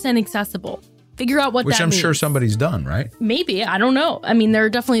 100% accessible. Figure out what that means. Which I'm sure somebody's done, right? Maybe. I don't know. I mean, I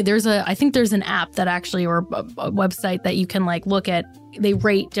think there's an app that actually, or a website that you can like look at. They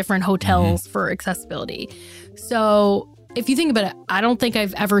rate different hotels for accessibility. So if you think about it, I don't think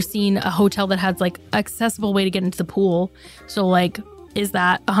I've ever seen a hotel that has like accessible way to get into the pool. So like, is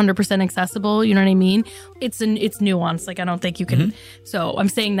that 100% accessible? You know what I mean? It's nuanced. Like, I don't think you can. So I'm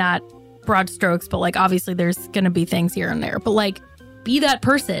saying that broad strokes, but like, obviously there's going to be things here and there, but like, be that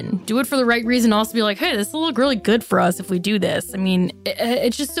person. Do it for the right reason. Also be like, hey, this will look really good for us if we do this. I mean,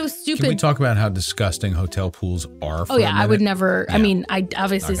 it's just so stupid. Can we talk about how disgusting hotel pools are? Oh, yeah. I would never. Yeah. I mean, I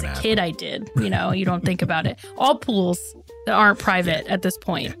obviously as a kid, I did. You don't think about it. All pools that aren't private at this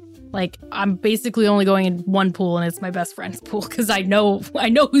point. Yeah. Like, I'm basically only going in one pool, and it's my best friend's pool because I know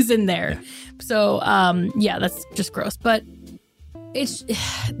who's in there. Yeah. So, that's just gross. But it's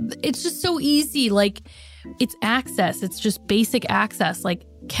just so easy. Like, it's access. It's just basic access. Like,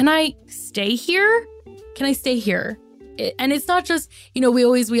 can I stay here? Can I stay here? And it's not just,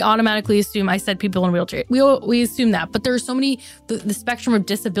 we automatically assume, I said people in wheelchairs. We assume that, but there are so many, the spectrum of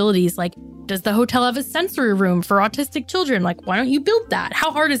disabilities. Like, does the hotel have a sensory room for autistic children? Like, why don't you build that?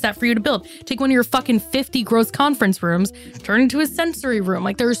 How hard is that for you to build? Take one of your fucking 50 gross conference rooms, turn it into a sensory room.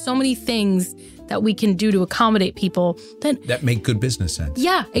 Like, there are so many things that we can do to accommodate people that make good business sense.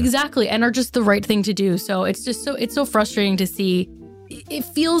 Yeah, exactly. And are just the right thing to do. So it's so frustrating to see. It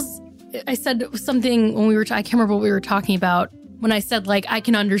feels, I said something when I can't remember what we were talking about, when I said, like, I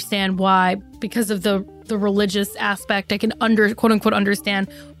can understand why, because of the religious aspect, I can quote unquote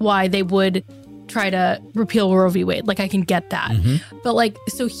understand why they would try to repeal Roe v. Wade. Like, I can get that. Mm-hmm. But like,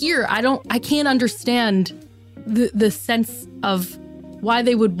 so here, I can't understand the sense of why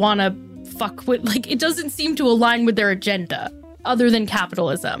they would want to fuck with, like, it doesn't seem to align with their agenda other than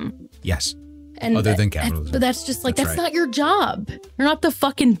capitalism. Yes. And other than capitalism. But that's just like, that's right. Not your job. You're not the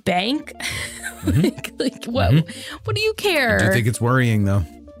fucking bank. Mm-hmm. What do you care? I do think it's worrying, though.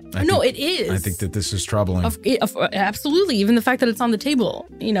 It is. I think that this is troubling. Absolutely. Even the fact that it's on the table,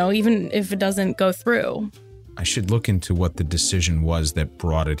 even if it doesn't go through. I should look into what the decision was that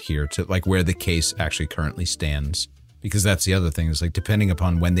brought it here to, like, where the case actually currently stands. Because that's the other thing, is like, depending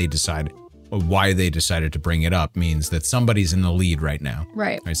upon when they decide or why they decided to bring it up means that somebody's in the lead right now.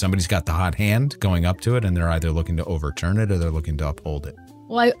 Right. Somebody's got the hot hand going up to it, and they're either looking to overturn it or they're looking to uphold it.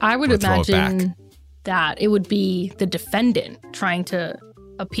 Well, I would imagine that it would be the defendant trying to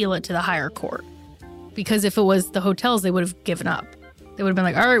appeal it to the higher court. Because if it was the hotels, they would have given up. They would have been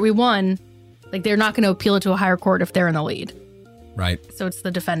like, all right, we won. Like, they're not going to appeal it to a higher court if they're in the lead. Right. So it's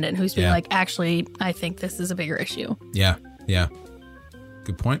the defendant who's being like, actually, I think this is a bigger issue. Yeah.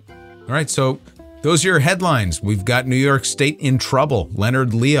 Good point. All right, so those are your headlines. We've got New York State in trouble.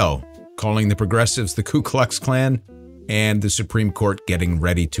 Leonard Leo calling the progressives the Ku Klux Klan, and the Supreme Court getting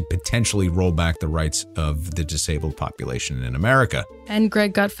ready to potentially roll back the rights of the disabled population in America. And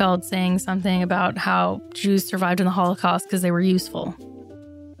Greg Gutfeld saying something about how Jews survived in the Holocaust because they were useful.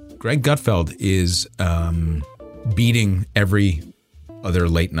 Greg Gutfeld is beating every other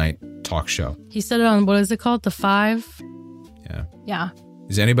late night talk show. He said it on, what is it called? The Five? Yeah.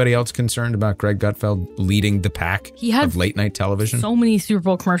 Is anybody else concerned about Greg Gutfeld leading the pack of late night television? So many Super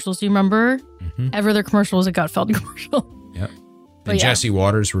Bowl commercials. Do you remember? Mm-hmm. Every other commercial was a Gutfeld commercial. Yeah. And Jesse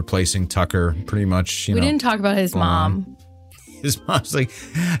Waters replacing Tucker pretty much, We didn't talk about his mom. His mom's like,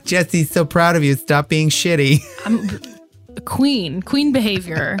 Jesse's so proud of you. Stop being shitty. Queen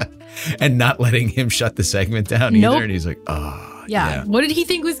behavior. And not letting him shut the segment down either. And he's like, oh. Yeah. What did he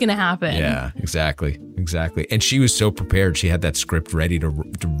think was going to happen? Yeah, exactly. And she was so prepared. She had that script ready to go.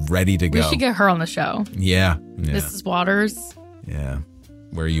 We should get her on the show. Yeah. Mrs. Waters. Yeah.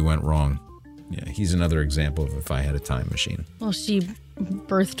 Where you went wrong. Yeah, he's another example of if I had a time machine. Well, she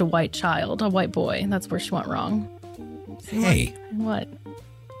birthed a white child, a white boy. That's where she went wrong. Hey. What?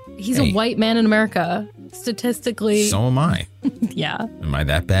 He's a white man in America. Statistically. So am I. Yeah. Am I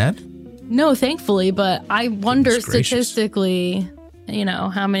that bad? No, thankfully, but I wonder Goodness gracious. statistically,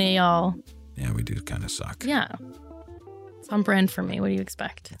 how many y'all. Yeah, we do kind of suck. Yeah. It's on brand for me. What do you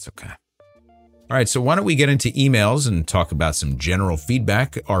expect? It's okay. All right, so why don't we get into emails and talk about some general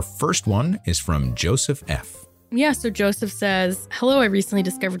feedback. Our first one is from Joseph F. Yeah, so Joseph says, hello, I recently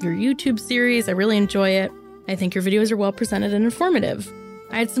discovered your YouTube series. I really enjoy it. I think your videos are well presented and informative.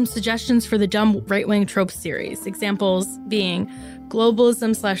 I had some suggestions for the dumb right-wing tropes series, examples being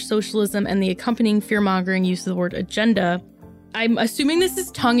globalism/socialism and the accompanying fear-mongering use of the word agenda. I'm assuming this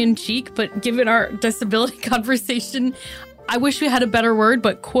is tongue-in-cheek, but given our disability conversation, I wish we had a better word,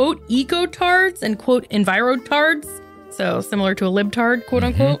 but quote, eco-tards and quote, enviro-tards, so similar to a libtard,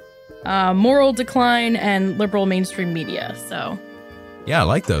 quote-unquote, moral decline and liberal mainstream media, so. Yeah, I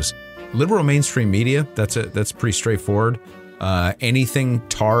like those. Liberal mainstream media, that's pretty straightforward. Anything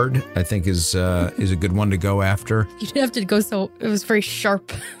tarred, I think, is a good one to go after. You didn't have to go it was very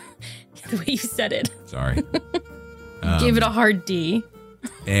sharp the way you said it. Sorry. Gave it a hard D.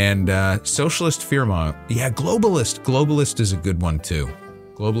 And socialist fearmonger. Yeah, globalist. Globalist is a good one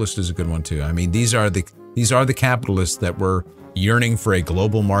too. I mean, these are the capitalists that were yearning for a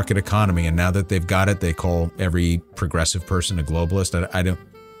global market economy, and now that they've got it, they call every progressive person a globalist.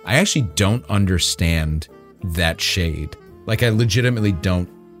 I actually don't understand that shade. Like, I legitimately don't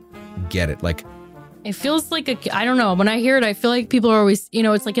get it. Like, it feels like I don't know. When I hear it, I feel like people are always,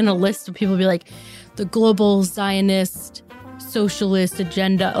 it's like in a list of people be like, the global Zionist socialist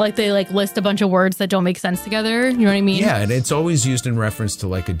agenda. Like, they list a bunch of words that don't make sense together. You know what I mean? Yeah, and it's always used in reference to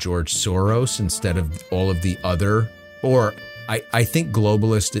like a George Soros instead of all of the other. Or I think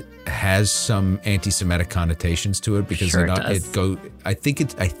globalist has some anti-Semitic connotations to it because sure it does. I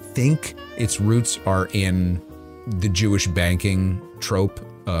think its roots are in the Jewish banking trope,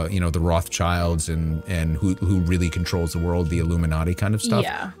 the Rothschilds and who really controls the world, the Illuminati kind of stuff.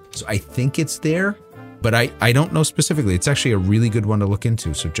 Yeah. So I think it's there, but I don't know specifically. It's actually a really good one to look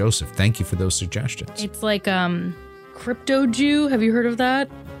into. So Joseph, thank you for those suggestions. It's like crypto Jew. Have you heard of that?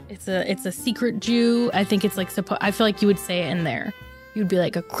 It's a secret Jew. I think it's like I feel like you would say it in there. You'd be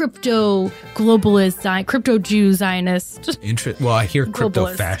like a crypto globalist, crypto Jew Zionist. Well, I hear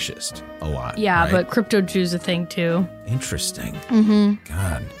crypto fascist a lot. Yeah, right? But crypto Jew's a thing too. Interesting. Mm-hmm.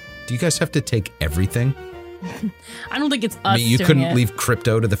 God, do you guys have to take everything? I don't think it's us. I mean, you couldn't leave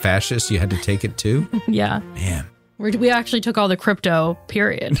crypto to the fascists. You had to take it too. Yeah. Man. We actually took all the crypto,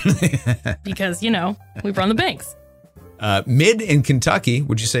 period. Because, we run the banks. Mid in Kentucky.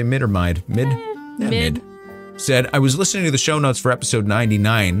 Would you say mid or mid? Mid. Said, I was listening to the show notes for episode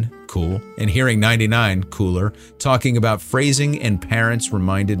 99, cool, and hearing 99, cooler, talking about phrasing, and parents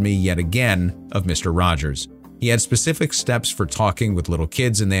reminded me yet again of Mr. Rogers. He had specific steps for talking with little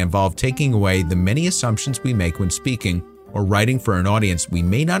kids, and they involved taking away the many assumptions we make when speaking or writing for an audience we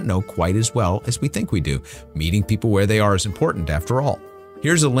may not know quite as well as we think we do. Meeting people where they are is important, after all.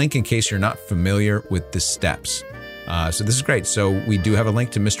 Here's a link in case you're not familiar with the steps. So this is great. So we do have a link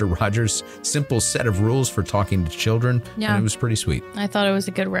to Mr. Rogers' simple set of rules for talking to children. Yeah. And it was pretty sweet. I thought it was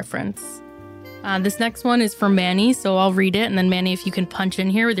a good reference. This next one is from Manny, so I'll read it. And then Manny, if you can punch in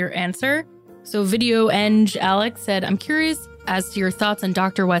here with your answer. So Video Eng Alex said, I'm curious as to your thoughts on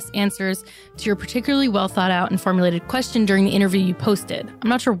Dr. West's answers to your particularly well thought out and formulated question during the interview you posted. I'm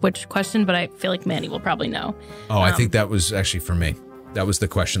not sure which question, but I feel like Manny will probably know. Oh, I think that was actually for me. That was the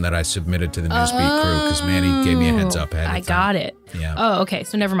question that I submitted to the Newsbeat crew because Manny gave me a heads up ahead of time. Got it. Yeah. Oh, okay.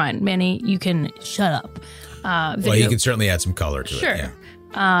 So never mind. Manny, you can shut up. Well, you can certainly add some color to it. Sure.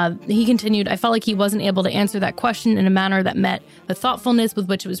 Yeah. He continued, I felt like he wasn't able to answer that question in a manner that met the thoughtfulness with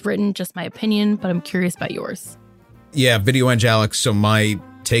which it was written. Just my opinion, but I'm curious about yours. Yeah, Video Eng Alex. So my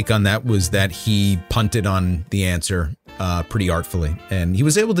take on that was that he punted on the answer pretty artfully. And he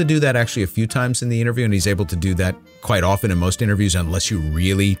was able to do that actually a few times in the interview, and he's able to do that quite often in most interviews, unless you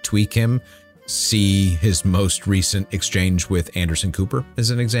really tweak him. See his most recent exchange with Anderson Cooper as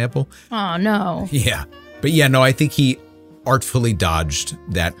an example. Oh, no. Yeah. But yeah, no, I think he artfully dodged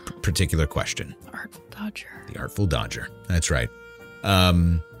that particular question. Artful Dodger. The Artful Dodger. That's right.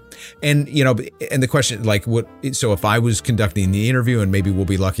 And, you know, and the question, like, what, so if I was conducting the interview, and maybe we'll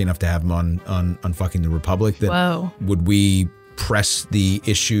be lucky enough to have him on Fucking the Republic, then Whoa. would we press the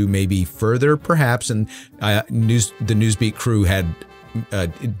issue maybe further, perhaps. And the Newsbeat crew had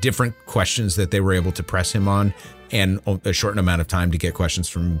different questions that they were able to press him on, and a short amount of time to get questions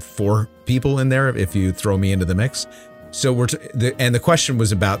from 4 people in there if you throw me into the mix. So the question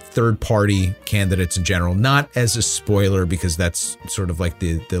was about third-party candidates in general, not as a spoiler because that's sort of like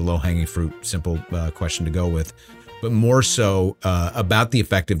the low-hanging fruit, simple question to go with, but more so about the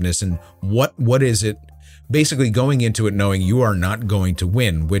effectiveness and what is it, basically going into it knowing you are not going to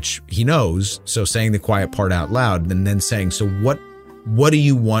win, which he knows, so saying the quiet part out loud, and then saying, so what do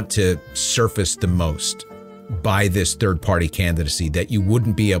you want to surface the most by this third-party candidacy that you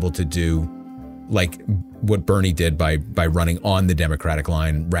wouldn't be able to do like what Bernie did by running on the Democratic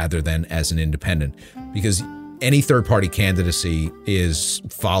line rather than as an independent? Because any third-party candidacy is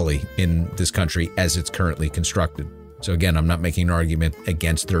folly in this country as it's currently constructed. So again, I'm not making an argument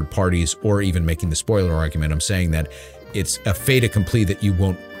against third parties or even making the spoiler argument. I'm saying that it's a fait accompli that you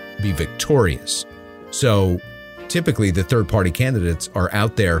won't be victorious. So typically the third-party candidates are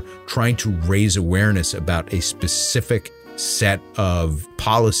out there trying to raise awareness about a specific set of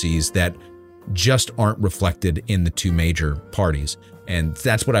policies that just aren't reflected in the 2 major parties. And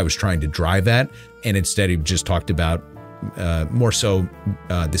that's what I was trying to drive at. And instead he just talked about more so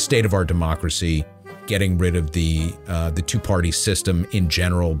the state of our democracy, getting rid of the 2-party system in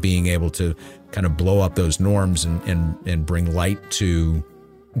general, being able to kind of blow up those norms and bring light to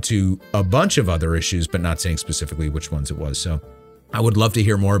a bunch of other issues, but not saying specifically which ones it was. So I would love to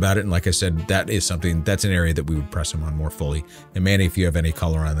hear more about it. And like I said, that's an area that we would press him on more fully. And Manny, if you have any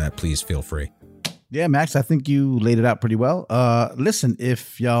color on that, please feel free. Yeah, Max, I think you laid it out pretty well. Listen,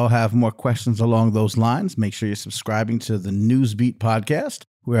 if y'all have more questions along those lines, make sure you're subscribing to the Newsbeat podcast,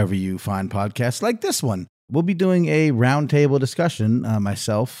 wherever you find podcasts like this one. We'll be doing a roundtable discussion,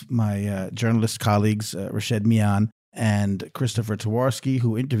 myself, my journalist colleagues, Rashed Mian and Christopher Tawarski,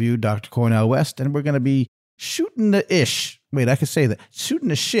 who interviewed Dr. Cornel West, and we're going to be shooting the shit,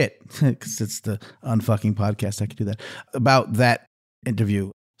 because it's the unfucking podcast, I could do that, about that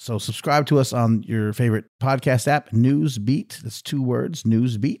interview. So subscribe to us on your favorite podcast app, Newsbeat. That's 2 words,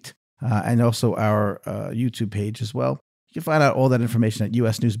 Newsbeat, and also our YouTube page as well. You can find out all that information at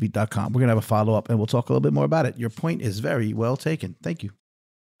usnewsbeat.com. We're going to have a follow-up, and we'll talk a little bit more about it. Your point is very well taken. Thank you.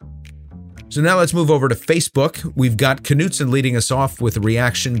 So now let's move over to Facebook. We've got Knutson leading us off with a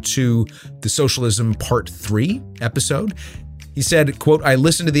reaction to the Socialism Part 3 episode. He said, quote, I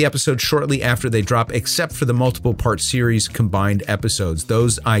listened to the episode shortly after they drop, except for the multiple part series combined episodes.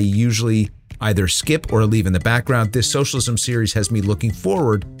 Those I usually either skip or leave in the background. This Socialism series has me looking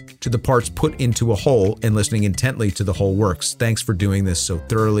forward to the parts put into a whole and listening intently to the whole works. Thanks for doing this so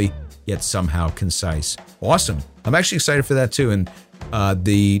thoroughly, yet somehow concise. Awesome. I'm actually excited for that too. And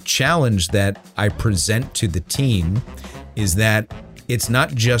the challenge that I present to the team is that it's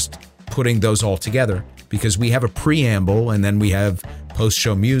not just putting those all together, because we have a preamble and then we have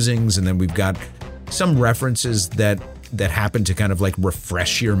post-show musings and then we've got some references that happen to kind of like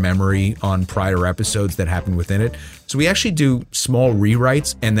refresh your memory on prior episodes that happened within it. So we actually do small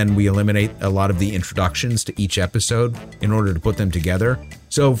rewrites and then we eliminate a lot of the introductions to each episode in order to put them together.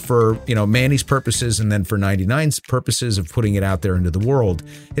 So for, Manny's purposes and then for 99's purposes of putting it out there into the world,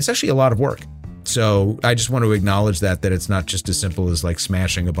 it's actually a lot of work. So I just want to acknowledge that it's not just as simple as like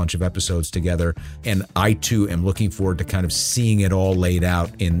smashing a bunch of episodes together. And I too am looking forward to kind of seeing it all laid out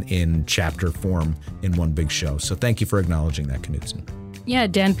in chapter form in one big show. So thank you for acknowledging that, Knutson. Yeah,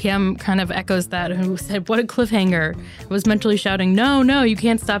 Dan PM kind of echoes that, who said, what a cliffhanger. I was mentally shouting, no, you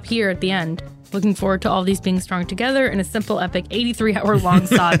can't stop here at the end. Looking forward to all these being strung together in a simple, epic 83-hour-long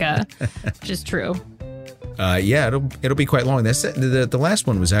saga, which is true. Yeah, it'll be quite long. The last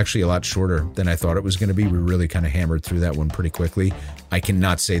one was actually a lot shorter than I thought it was going to be. We really kind of hammered through that one pretty quickly. I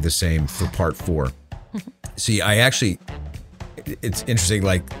cannot say the same for part 4. See, it's interesting.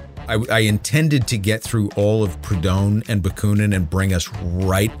 Like I intended to get through all of Proudhon and Bakunin and bring us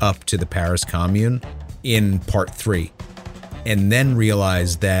right up to the Paris Commune in part 3, and then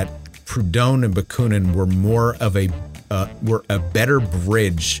realized that Proudhon and Bakunin were more of were a better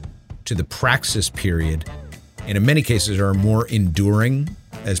bridge to the Praxis period, and in many cases are more enduring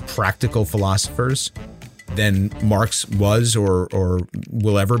as practical philosophers than Marx was or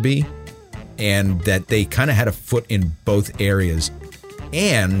will ever be, and that they kind of had a foot in both areas.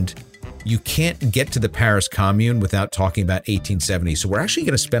 And you can't get to the Paris Commune without talking about 1870. So we're actually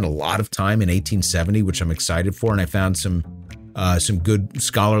going to spend a lot of time in 1870, which I'm excited for, and I found some good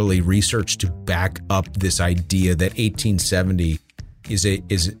scholarly research to back up this idea that 1870 is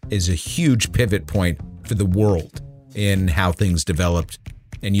a huge pivot point for the world in how things developed.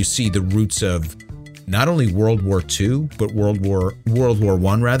 And you see the roots of not only World War II, but World War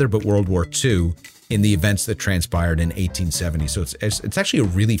I rather, but World War II in the events that transpired in 1870. So it's actually a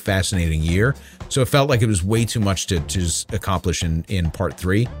really fascinating year. So it felt like it was way too much to just accomplish in part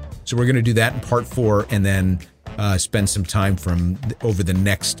 3. So we're going to do that in part 4 and then spend some time from over the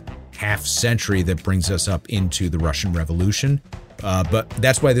next half century that brings us up into the Russian Revolution. But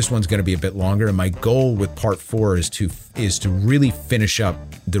that's why this one's going to be a bit longer. And my goal with part 4 is to really finish up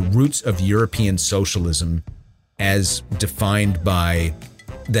the roots of European socialism as defined by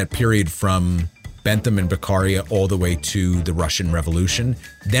that period from Bentham and Beccaria all the way to the Russian Revolution.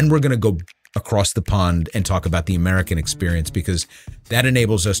 Then we're going to go across the pond and talk about the American experience, because that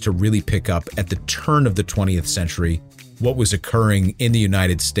enables us to really pick up at the turn of the 20th century what was occurring in the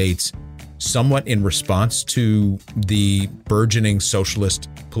United States, somewhat in response to the burgeoning socialist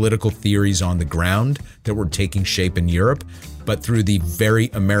political theories on the ground that were taking shape in Europe, but through the very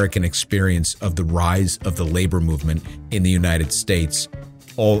American experience of the rise of the labor movement in the United States,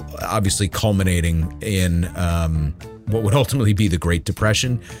 all obviously culminating in what would ultimately be the Great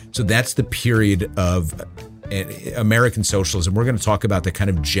Depression. So that's the period of American socialism. We're going to talk about that kind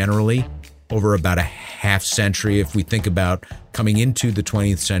of generally over about a half century, if we think about coming into the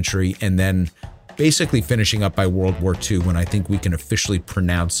 20th century and then basically finishing up by World War II, when I think we can officially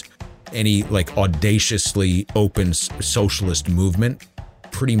pronounce any like audaciously open socialist movement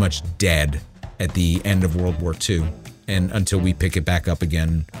pretty much dead at the end of World War II, and until we pick it back up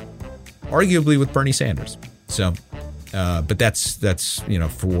again, arguably with Bernie Sanders. So, but that's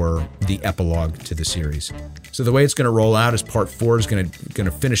for the epilogue to the series. So the way it's going to roll out is part 4 is going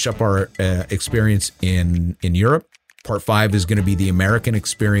to finish up our experience in Europe. Part 5 is going to be the American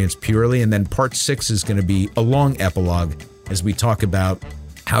experience purely, and then part 6 is going to be a long epilogue as we talk about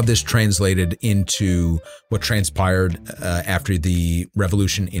how this translated into what transpired after the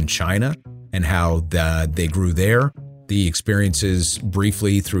revolution in China and how they grew there. The experiences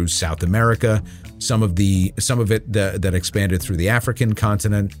briefly through South America, some of it that expanded through the African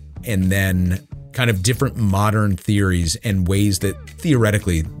continent, and then kind of different modern theories and ways that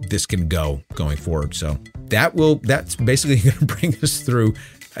theoretically this can going forward. So that's basically going to bring us through,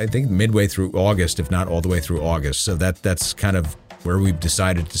 I think, midway through August, if not all the way through August. So that's kind of where we've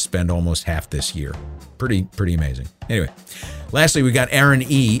decided to spend almost half this year. Pretty amazing. Anyway, lastly, we got Aaron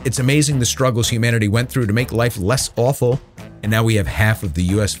E. It's amazing the struggles humanity went through to make life less awful, and now we have half of the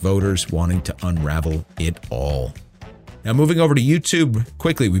U.S. voters wanting to unravel it all. Now, moving over to YouTube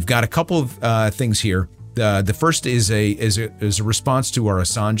quickly, we've got a couple of things here. The first is a response to our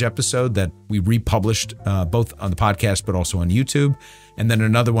Assange episode that we republished both on the podcast but also on YouTube, and then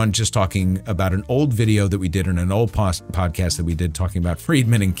another one just talking about an old video that we did in an old podcast that we did talking about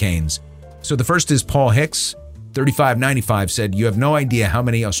Friedman and Keynes. So the first is Paul Hicks, 3595, said, "You have no idea how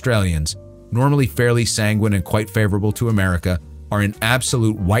many Australians, normally fairly sanguine and quite favorable to America, are in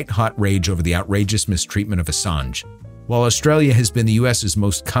absolute white-hot rage over the outrageous mistreatment of Assange. While Australia has been the U.S.'s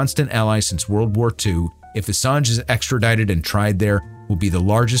most constant ally since World War II, if Assange is extradited and tried there, will be the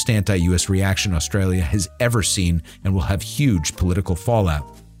largest anti-U.S. reaction Australia has ever seen and will have huge political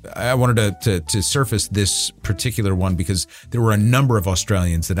fallout." I wanted to surface this particular one because there were a number of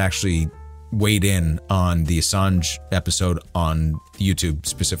Australians that actually weighed in on the Assange episode on YouTube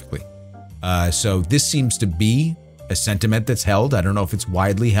specifically. So this seems to be a sentiment that's held. I don't know if it's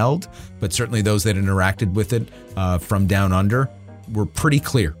widely held, but certainly those that interacted with it from down under were pretty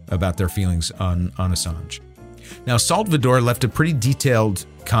clear about their feelings on Assange. Now, Salvador left a pretty detailed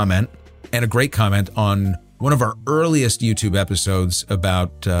comment and a great comment on one of our earliest YouTube episodes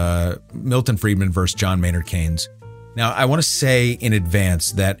about Milton Friedman versus John Maynard Keynes. Now, I want to say in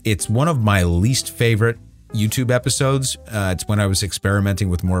advance that it's one of my least favorite YouTube episodes. It's when I was experimenting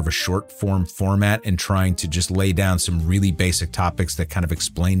with more of a short form format and trying to just lay down some really basic topics that kind of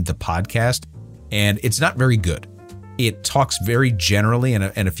explained the podcast. And it's not very good. It talks very generally, and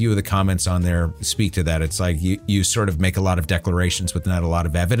a few of the comments on there speak to that. It's like you sort of make a lot of declarations with not a lot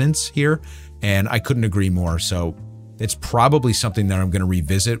of evidence here, and I couldn't agree more. So it's probably something that I'm going to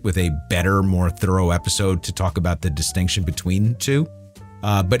revisit with a better, more thorough episode to talk about the distinction between two.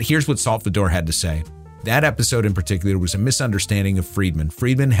 But here's what Salvador had to say. That episode in particular was a misunderstanding of Friedman.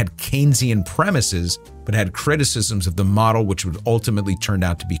 Friedman had Keynesian premises, but had criticisms of the model which would ultimately turn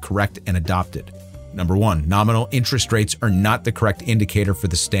out to be correct and adopted. Number 1, nominal interest rates are not the correct indicator for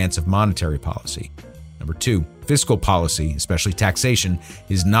the stance of monetary policy. Number 2, fiscal policy, especially taxation,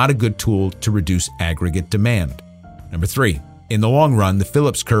 is not a good tool to reduce aggregate demand. Number 3, in the long run, the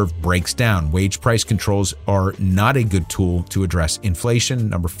Phillips curve breaks down. Wage price controls are not a good tool to address inflation.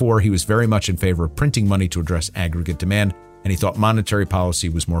 Number 4, he was very much in favor of printing money to address aggregate demand, and he thought monetary policy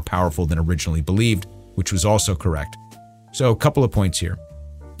was more powerful than originally believed. which was also correct. So a couple of points here.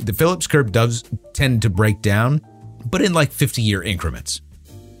 The Phillips curve does tend to break down, but in like 50-year increments.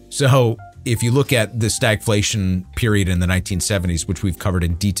 So if you look at the stagflation period in the 1970s, which we've covered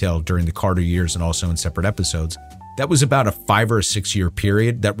in detail during the Carter years and also in separate episodes, that was about a 5 or a 6 year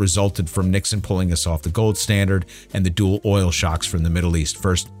period that resulted from Nixon pulling us off the gold standard and the dual oil shocks from the Middle East,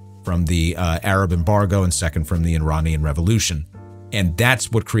 first from the Arab embargo and second from the Iranian Revolution. And that's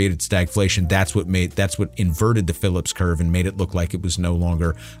what created stagflation. That's what inverted the Phillips curve and made it look like it was no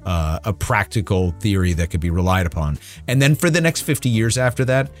longer a practical theory that could be relied upon. And then for the next 50 years after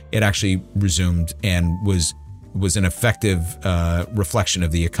that, it actually resumed and was an effective reflection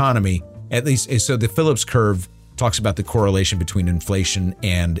of the economy. At least, so the Phillips curve talks about the correlation between inflation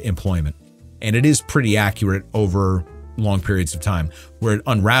and employment. And it is pretty accurate over long periods of time. Where it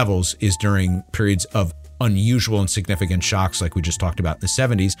unravels is during periods of unusual and significant shocks like we just talked about in the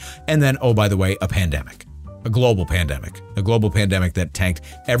 70s. And then, oh, by the way, a pandemic, a global pandemic that tanked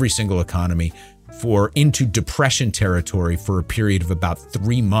every single economy into depression territory for a period of about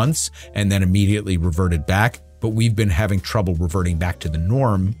 3 months and then immediately reverted back. But we've been having trouble reverting back to the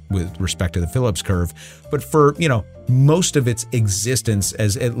norm with respect to the Phillips curve. But for, most of its existence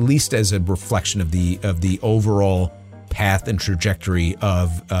as at least as a reflection of the overall path and trajectory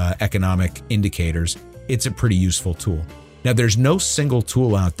of economic indicators, it's a pretty useful tool. Now, there's no single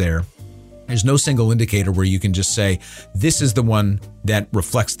tool out there. There's no single indicator where you can just say, this is the one that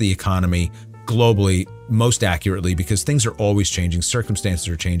reflects the economy globally most accurately, because things are always changing, circumstances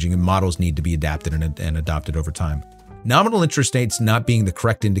are changing, and models need to be adapted and adopted over time. Nominal interest rates not being the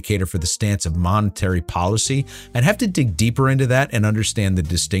correct indicator for the stance of monetary policy, I'd have to dig deeper into that and understand the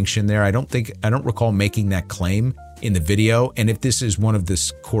distinction there. I don't recall making that claim in the video. And if this is one of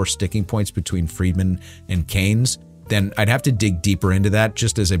the core sticking points between Friedman and Keynes, then I'd have to dig deeper into that.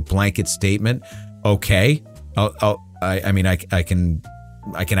 Just as a blanket statement, okay, I can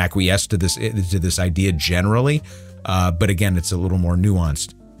acquiesce to this idea generally, but again, it's a little more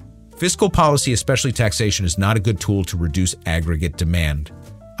nuanced. Fiscal policy, especially taxation, is not a good tool to reduce aggregate demand.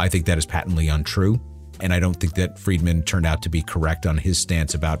 I think that is patently untrue, and I don't think that Friedman turned out to be correct on his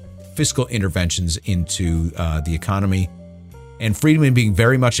stance about fiscal interventions into the economy. And Friedman being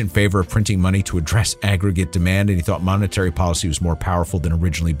very much in favor of printing money to address aggregate demand, and he thought monetary policy was more powerful than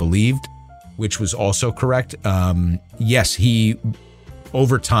originally believed, which was also correct. Yes,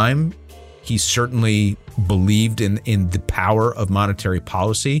 over time, he certainly believed in the power of monetary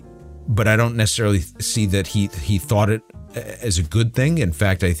policy, but I don't necessarily see that he thought it as a good thing. In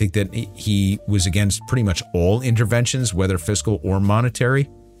fact, I think that he was against pretty much all interventions, whether fiscal or monetary.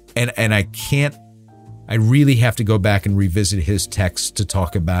 And I really have to go back and revisit his text to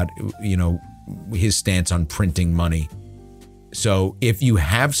talk about, his stance on printing money. So if you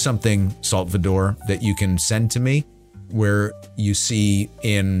have something, Salvador, that you can send to me, where you see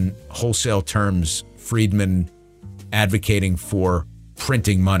in wholesale terms Friedman advocating for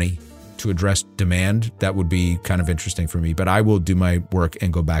printing money to address demand, that would be kind of interesting for me. But I will do my work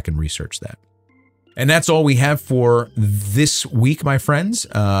and go back and research that. And that's all we have for this week, my friends.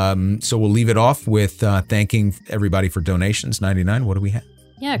 So we'll leave it off with thanking everybody for donations. 99, what do we have?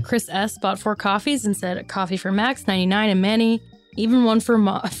 Yeah, Chris S. bought 4 coffees and said, coffee for Max, 99, and Manny, even one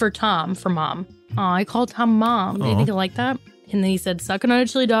for Tom, for Mom. Oh, I called Tom Mom. Do you think he'll like that? And then he said, sucking on a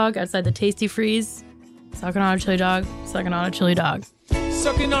chili dog outside the Tasty Freeze. Sucking on a chili dog, sucking on a chili dog.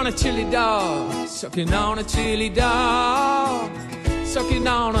 Sucking on a chili dog, sucking on a chili dog, sucking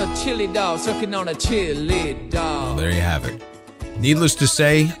on a chili dog, sucking on a chili dog. Well, there you have it. Needless to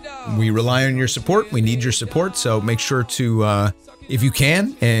say, we rely on your support. We need your support. So make sure to, if you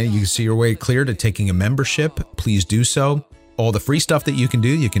can, and you can see your way clear to taking a membership, please do so. All the free stuff that you can do,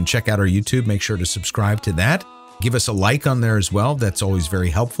 you can check out our YouTube. Make sure to subscribe to that. Give us a like on there as well. That's always very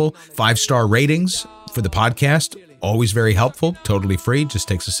helpful. 5-star ratings for the podcast, always very helpful. Totally free. Just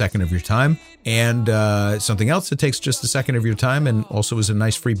takes a second of your time. And something else that takes just a second of your time and also is a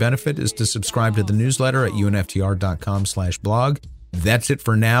nice free benefit is to subscribe to the newsletter at unftr.com/blog. That's it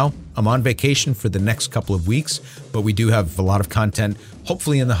for now. I'm on vacation for the next couple of weeks, but we do have a lot of content,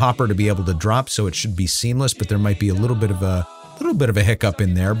 hopefully in the hopper to be able to drop, so it should be seamless, but there might be a little bit of a hiccup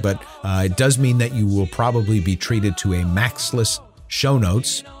in there, but it does mean that you will probably be treated to a Maxless show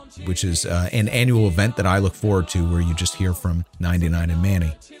notes, which is an annual event that I look forward to where you just hear from 99 and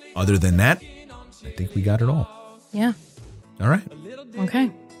Manny. Other than that, I think we got it all. Yeah. All right.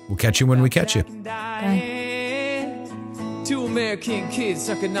 Okay. We'll catch you when we catch you. Bye. 2 American kids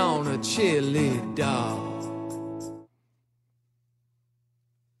sucking on a chili dog.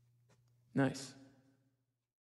 Nice.